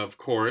 of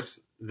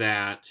course,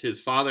 that his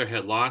father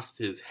had lost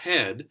his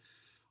head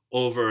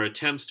over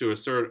attempts to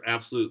assert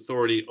absolute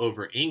authority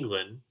over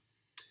England.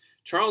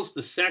 Charles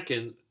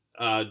II,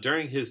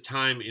 during his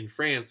time in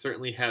France,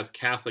 certainly has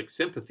Catholic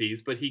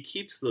sympathies, but he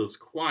keeps those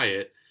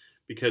quiet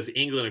because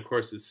England, of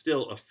course, is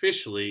still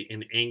officially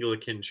an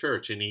Anglican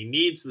church, and he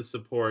needs the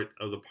support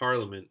of the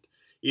Parliament.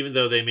 Even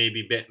though they may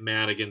be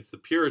mad against the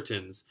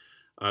Puritans,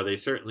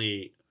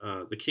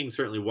 the king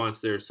certainly wants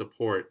their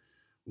support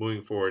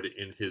moving forward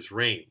in his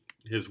reign.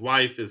 His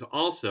wife is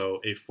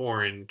also a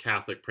foreign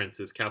Catholic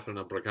princess, Catherine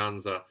of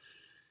Braganza,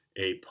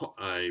 a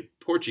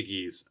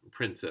Portuguese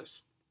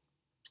princess.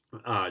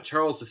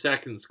 Charles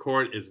II's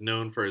court is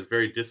known for his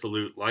very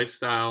dissolute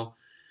lifestyle.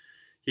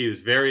 He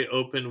was very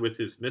open with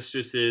his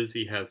mistresses.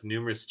 He has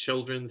numerous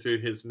children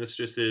through his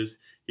mistresses.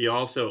 He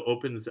also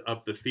opens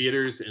up the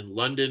theaters in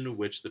London,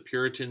 which the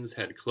Puritans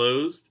had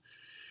closed.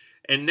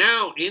 And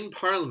now in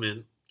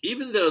Parliament,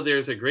 even though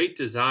there's a great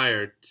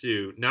desire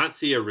to not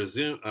see a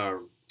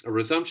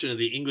resumption of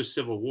the English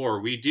Civil War,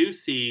 we do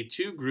see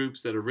two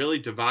groups that are really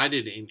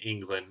divided in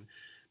England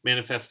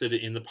manifested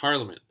in the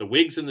Parliament, the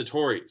Whigs and the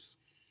Tories.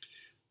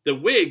 The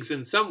Whigs,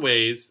 in some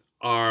ways,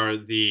 are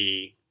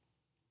the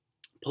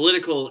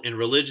political and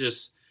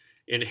religious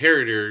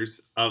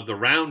inheritors of the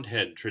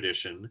Roundhead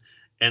tradition,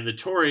 and the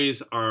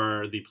Tories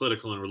are the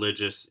political and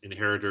religious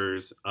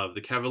inheritors of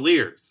the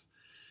Cavaliers.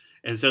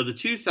 And so the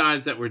two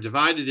sides that were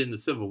divided in the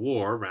Civil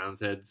War,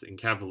 Roundheads and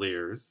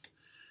Cavaliers,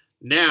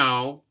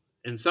 now,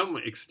 in some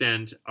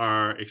extent,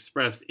 are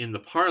expressed in the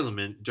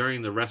Parliament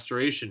during the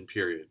Restoration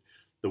period.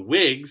 The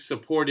Whigs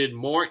supported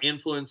more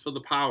influence for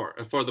the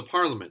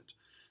Parliament.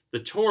 The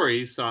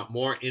Tories sought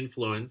more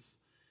influence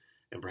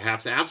and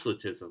perhaps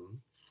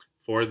absolutism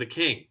for the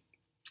king.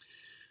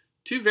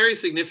 Two very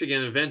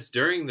significant events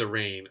during the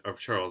reign of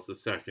Charles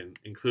II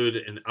include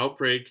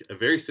a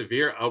very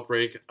severe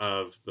outbreak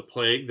of the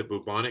plague, the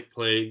bubonic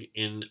plague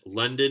in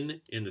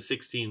London in the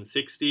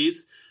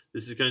 1660s.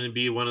 This is going to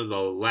be one of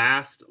the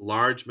last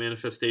large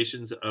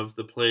manifestations of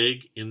the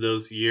plague in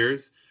those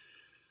years,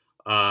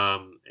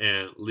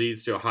 and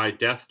leads to a high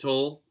death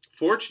toll.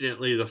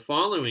 Fortunately, the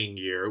following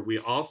year, we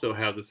also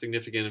have the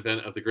significant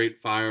event of the Great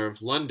Fire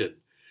of London.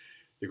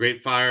 The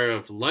Great Fire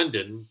of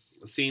London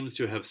seems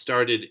to have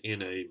started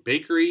in a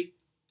bakery,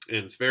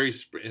 and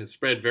it's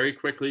spread very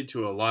quickly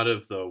to a lot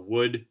of the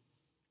wood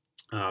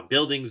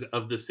buildings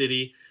of the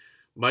city.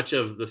 Much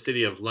of the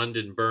city of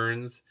London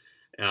burns,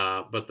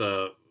 but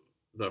the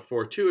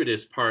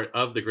fortuitous part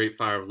of the Great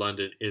Fire of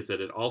London is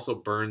that it also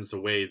burns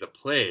away the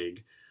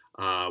plague,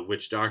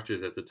 which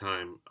doctors at the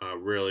time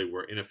really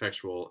were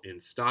ineffectual in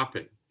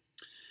stopping.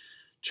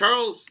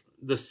 Charles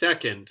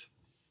II,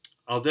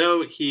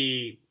 although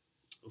he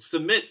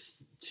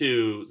submits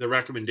to the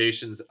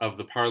recommendations of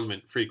the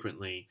Parliament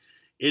frequently,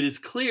 it is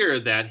clear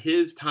that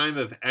his time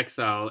of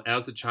exile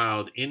as a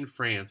child in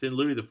France, in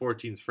Louis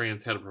XIV's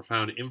France, had a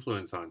profound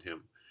influence on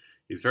him.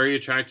 He's very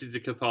attracted to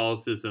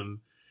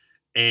Catholicism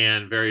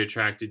and very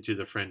attracted to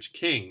the French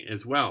king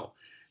as well.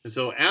 And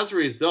so as a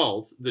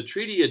result, the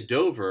Treaty of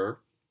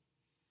Dover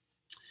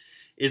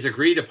is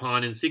agreed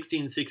upon in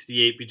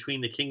 1668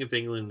 between the King of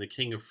England and the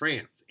King of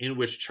France, in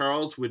which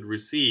Charles would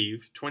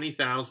receive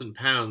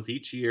 £20,000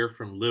 each year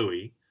from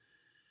Louis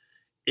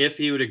if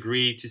he would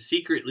agree to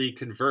secretly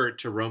convert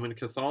to Roman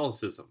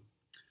Catholicism.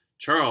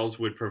 Charles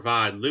would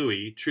provide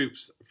Louis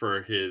troops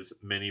for his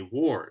many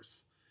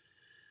wars.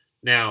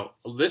 Now,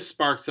 this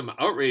sparked some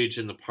outrage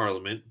in the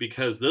Parliament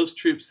because those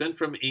troops sent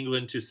from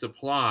England to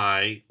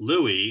supply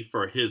Louis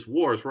for his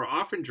wars were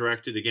often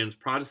directed against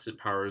Protestant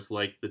powers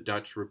like the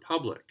Dutch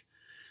Republic.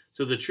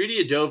 So the Treaty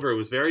of Dover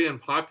was very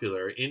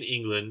unpopular in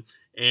England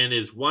and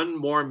is one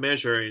more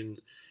measure in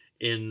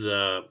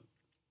the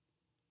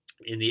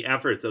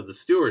efforts of the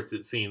Stuarts,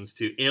 it seems,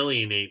 to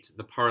alienate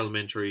the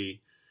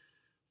parliamentary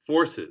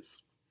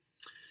forces.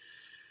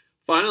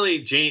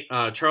 Finally,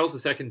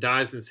 Charles II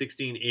dies in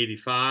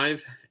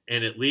 1685,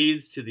 and it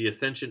leads to the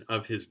ascension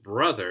of his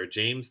brother,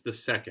 James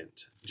II.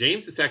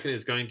 James II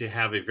is going to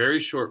have a very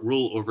short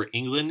rule over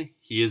England.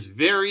 He is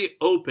very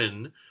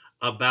open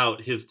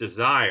about his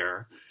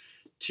desire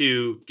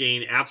to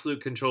gain absolute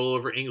control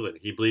over England.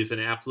 He believes in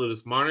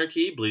absolutist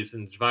monarchy, believes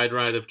in divide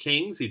right of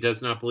kings. He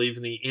does not believe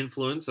in the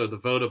influence or the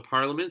vote of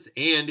parliaments,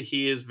 and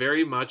he is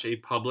very much a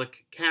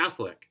public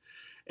Catholic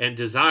and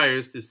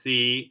desires to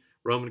see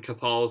Roman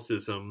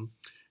Catholicism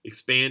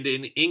expand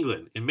in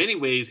England. In many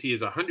ways, he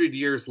is 100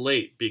 years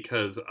late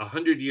because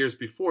 100 years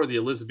before, the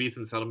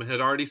Elizabethan settlement had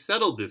already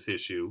settled this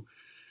issue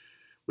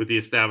with the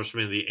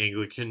establishment of the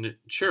Anglican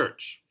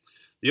Church.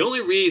 The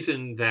only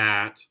reason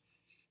that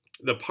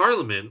the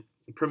Parliament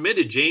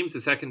permitted James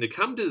II to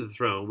come to the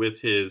throne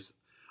with his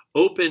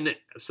open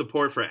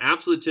support for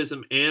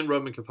absolutism and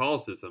Roman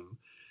Catholicism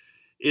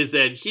is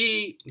that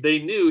they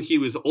knew he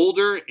was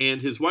older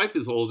and his wife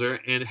is older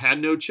and had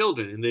no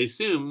children, and they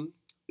assumed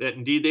that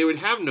indeed they would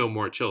have no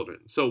more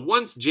children. So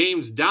once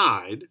James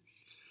died,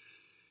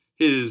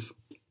 his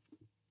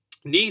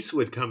niece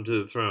would come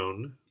to the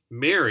throne,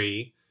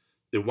 Mary,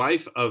 the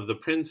wife of the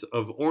Prince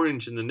of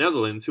Orange in the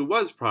Netherlands, who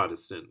was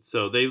Protestant.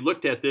 So they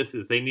looked at this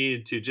as they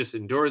needed to just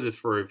endure this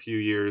for a few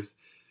years,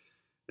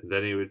 and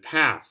then it would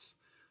pass.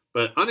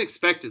 But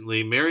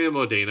unexpectedly, Mary of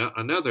Modena,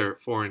 another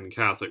foreign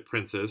Catholic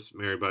princess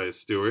married by a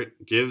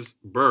Stuart, gives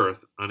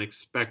birth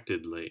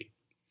unexpectedly.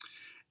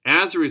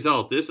 As a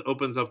result, this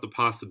opens up the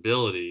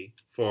possibility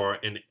for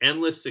an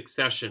endless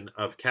succession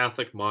of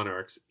Catholic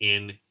monarchs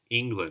in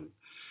England.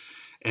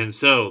 And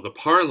so the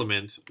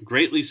Parliament,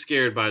 greatly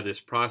scared by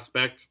this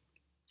prospect,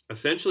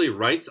 essentially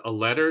writes a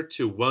letter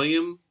to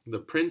William, the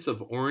Prince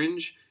of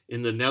Orange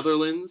in the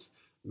Netherlands,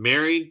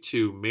 married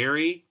to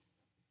Mary,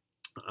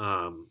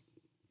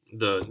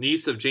 the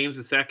niece of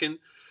James II,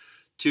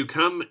 to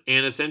come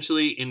and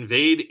essentially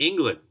invade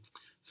England.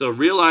 So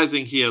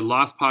realizing he had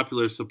lost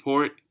popular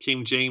support,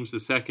 King James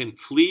II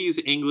flees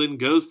England,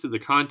 goes to the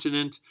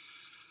continent.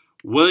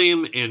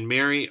 William and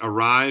Mary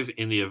arrive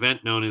in the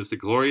event known as the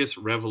Glorious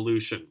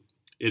Revolution.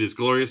 It is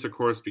glorious, of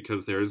course,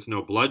 because there is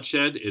no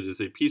bloodshed. It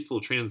is a peaceful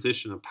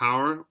transition of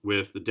power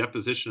with the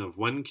deposition of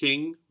one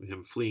king,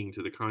 him fleeing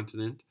to the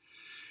continent,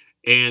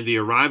 and the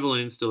arrival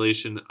and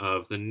installation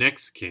of the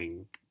next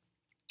king,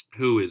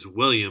 who is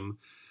William,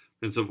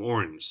 Prince of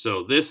Orange.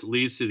 So this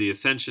leads to the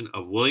ascension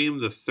of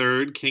William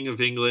III, King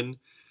of England,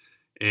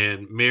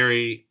 and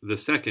Mary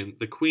II,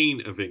 the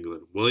Queen of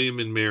England, William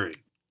and Mary.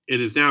 It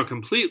is now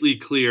completely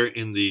clear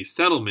in the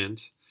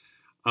settlement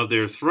of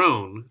their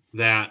throne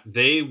that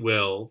they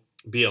will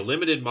be a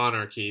limited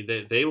monarchy,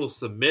 that they will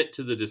submit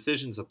to the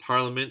decisions of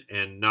Parliament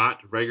and not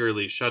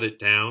regularly shut it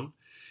down.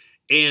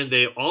 And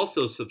they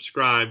also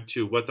subscribe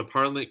to what the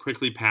Parliament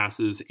quickly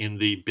passes in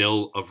the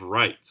Bill of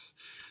Rights.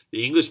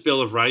 The English Bill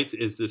of Rights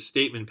is this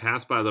statement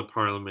passed by the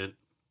Parliament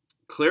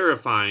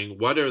clarifying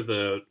what are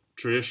the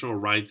traditional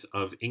rights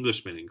of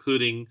Englishmen,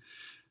 including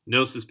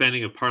no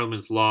suspending of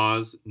Parliament's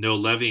laws, no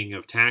levying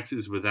of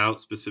taxes without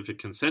specific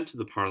consent to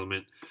the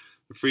Parliament,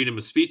 freedom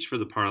of speech for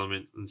the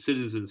Parliament, and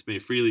citizens may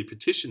freely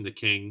petition the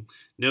king,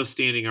 no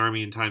standing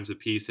army in times of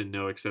peace, and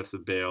no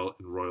excessive bail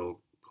in royal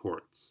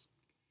courts.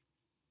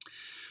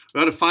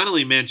 We ought to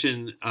finally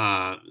mention,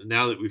 now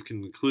that we've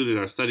concluded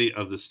our study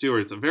of the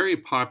Stuarts, a very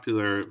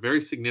popular,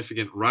 very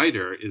significant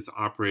writer is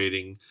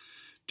operating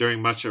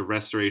during much of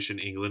Restoration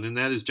England, and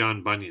that is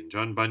John Bunyan.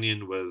 John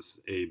Bunyan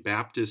was a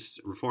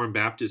Reformed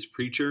Baptist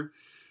preacher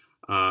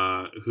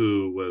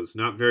who was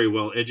not very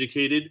well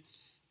educated,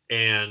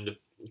 and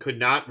could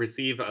not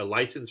receive a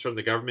license from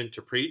the government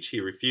to preach. He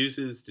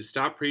refuses to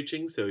stop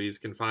preaching, so he's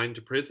confined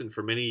to prison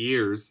for many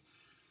years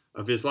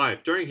of his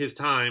life. During his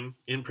time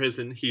in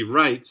prison, he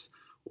writes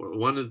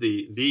one of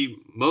the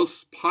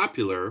most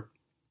popular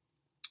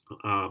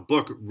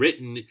book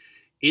written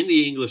in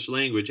the English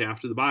language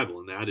after the Bible,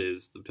 and that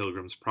is The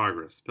Pilgrim's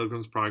Progress.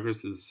 Pilgrim's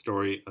Progress is the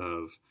story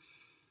of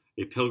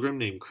a pilgrim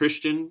named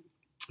Christian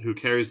who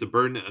carries the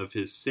burden of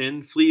his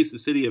sin, flees the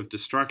city of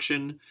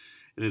destruction,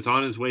 and is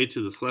on his way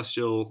to the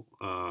celestial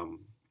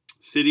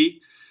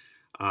city,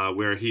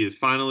 where he is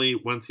finally,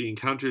 once he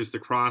encounters the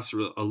cross,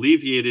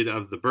 alleviated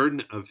of the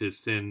burden of his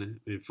sin,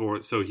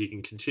 so he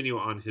can continue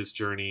on his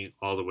journey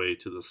all the way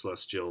to the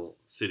celestial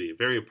city. A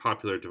very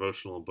popular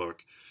devotional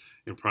book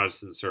in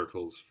Protestant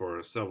circles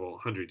for several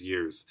hundred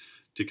years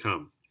to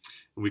come.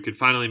 And we could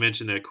finally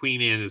mention that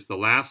Queen Anne is the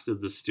last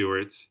of the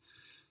Stuarts,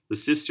 the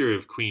sister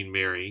of Queen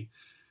Mary.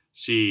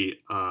 She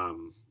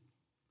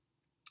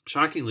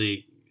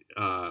shockingly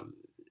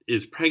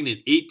is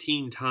pregnant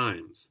 18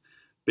 times,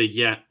 but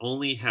yet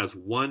only has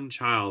one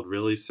child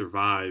really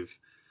survive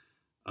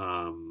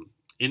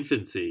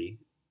infancy,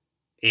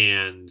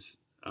 and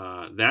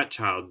that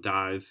child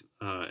dies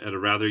at a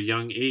rather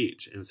young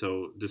age. And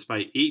so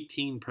despite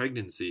 18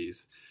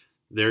 pregnancies,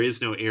 there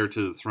is no heir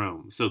to the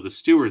throne. So the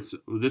Stuarts,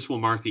 this will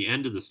mark the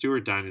end of the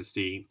Stuart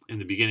dynasty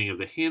and the beginning of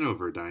the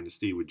Hanover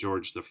dynasty with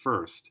George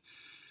I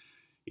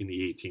in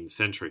the 18th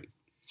century.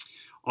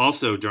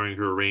 Also, during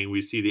her reign, we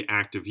see the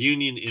Act of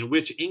Union, in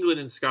which England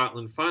and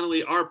Scotland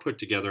finally are put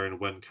together in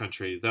one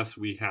country. Thus,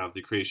 we have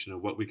the creation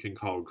of what we can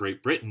call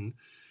Great Britain.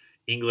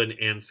 England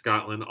and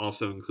Scotland,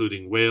 also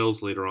including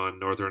Wales, later on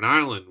Northern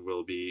Ireland,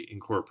 will be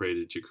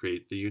incorporated to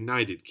create the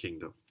United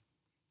Kingdom.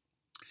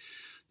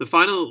 The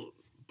final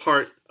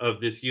part of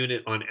this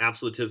unit on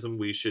absolutism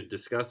we should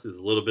discuss is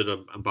a little bit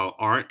about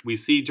art. We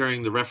see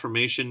during the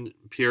Reformation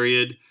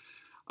period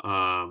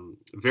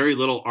very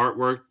little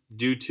artwork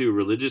due to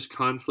religious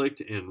conflict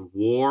and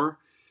war.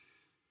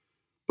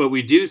 But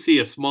we do see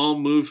a small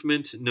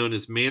movement known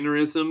as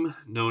Mannerism,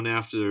 known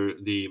after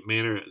the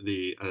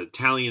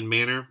Italian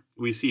manner.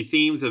 We see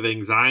themes of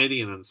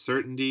anxiety and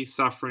uncertainty,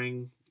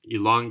 suffering,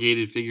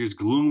 elongated figures,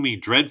 gloomy,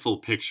 dreadful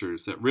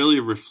pictures that really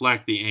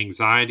reflect the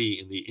anxiety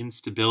and the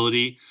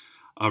instability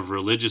of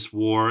religious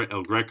war.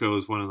 El Greco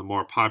is one of the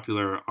more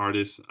popular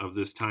artists of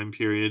this time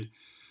period.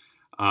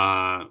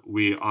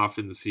 We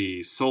often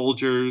see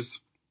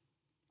soldiers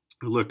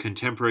who look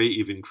contemporary,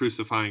 even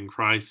crucifying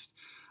Christ,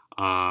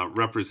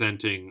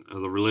 representing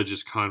the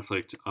religious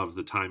conflict of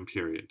the time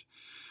period.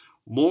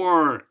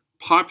 More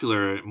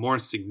popular, more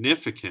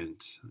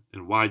significant,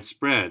 and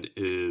widespread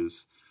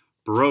is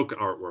Baroque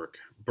artwork.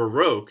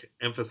 Baroque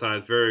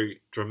emphasized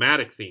very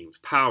dramatic themes: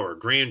 power,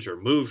 grandeur,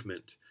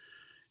 movement.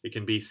 It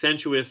can be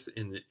sensuous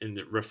and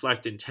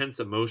reflect intense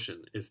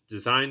emotion. It's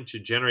designed to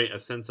generate a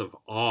sense of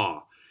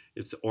awe.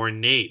 It's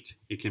ornate,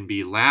 it can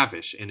be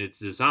lavish, and it's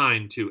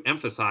designed to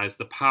emphasize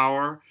the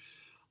power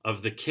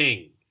of the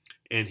king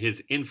and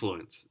his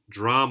influence,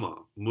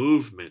 drama,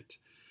 movement,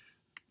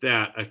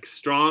 that a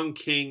strong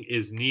king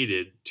is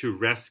needed to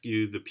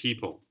rescue the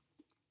people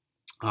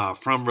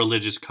from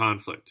religious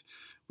conflict.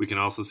 We can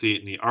also see it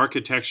in the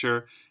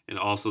architecture and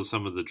also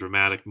some of the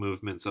dramatic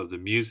movements of the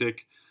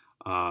music.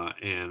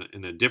 And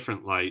in a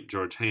different light,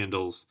 George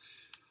Handel's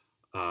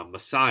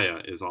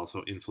Messiah is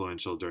also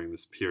influential during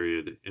this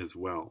period as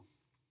well.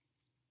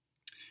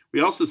 We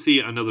also see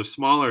another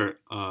smaller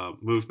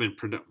movement,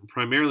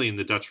 primarily in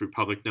the Dutch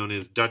Republic, known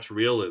as Dutch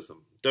Realism.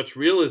 Dutch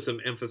Realism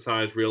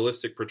emphasized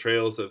realistic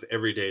portrayals of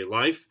everyday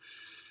life.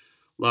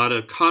 A lot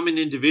of common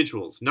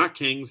individuals, not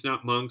kings,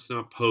 not monks,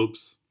 not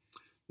popes,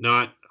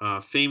 not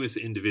famous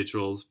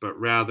individuals, but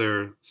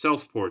rather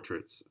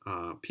self-portraits,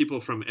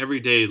 people from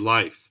everyday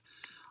life.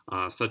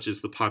 Such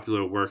as the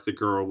popular work The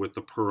Girl with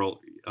the Pearl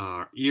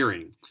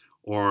Earring,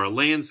 or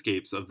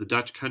landscapes of the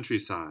Dutch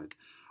countryside,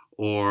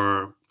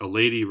 or a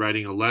lady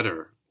writing a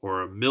letter,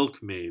 or a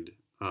milkmaid,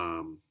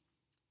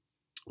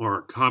 or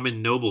a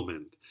common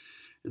nobleman.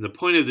 And the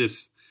point of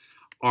this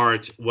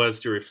art was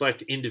to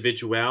reflect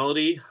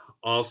individuality,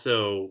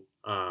 also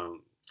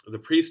the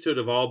priesthood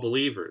of all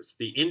believers,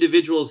 the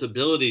individual's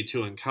ability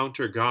to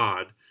encounter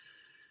God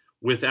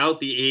without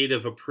the aid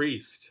of a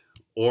priest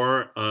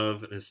or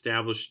of an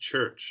established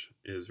church.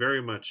 It is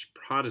very much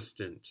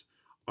Protestant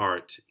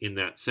art in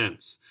that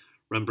sense.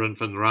 Rembrandt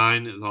van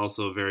Rijn is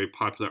also a very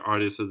popular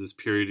artist of this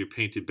period who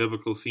painted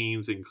biblical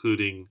scenes,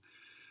 including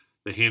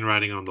the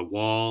handwriting on the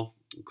wall,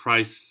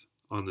 Christ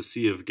on the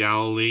Sea of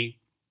Galilee,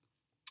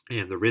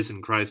 and the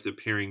risen Christ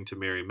appearing to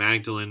Mary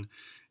Magdalene,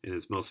 and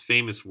his most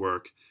famous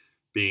work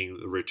being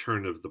The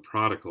Return of the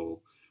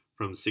Prodigal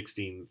from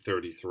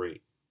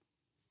 1633.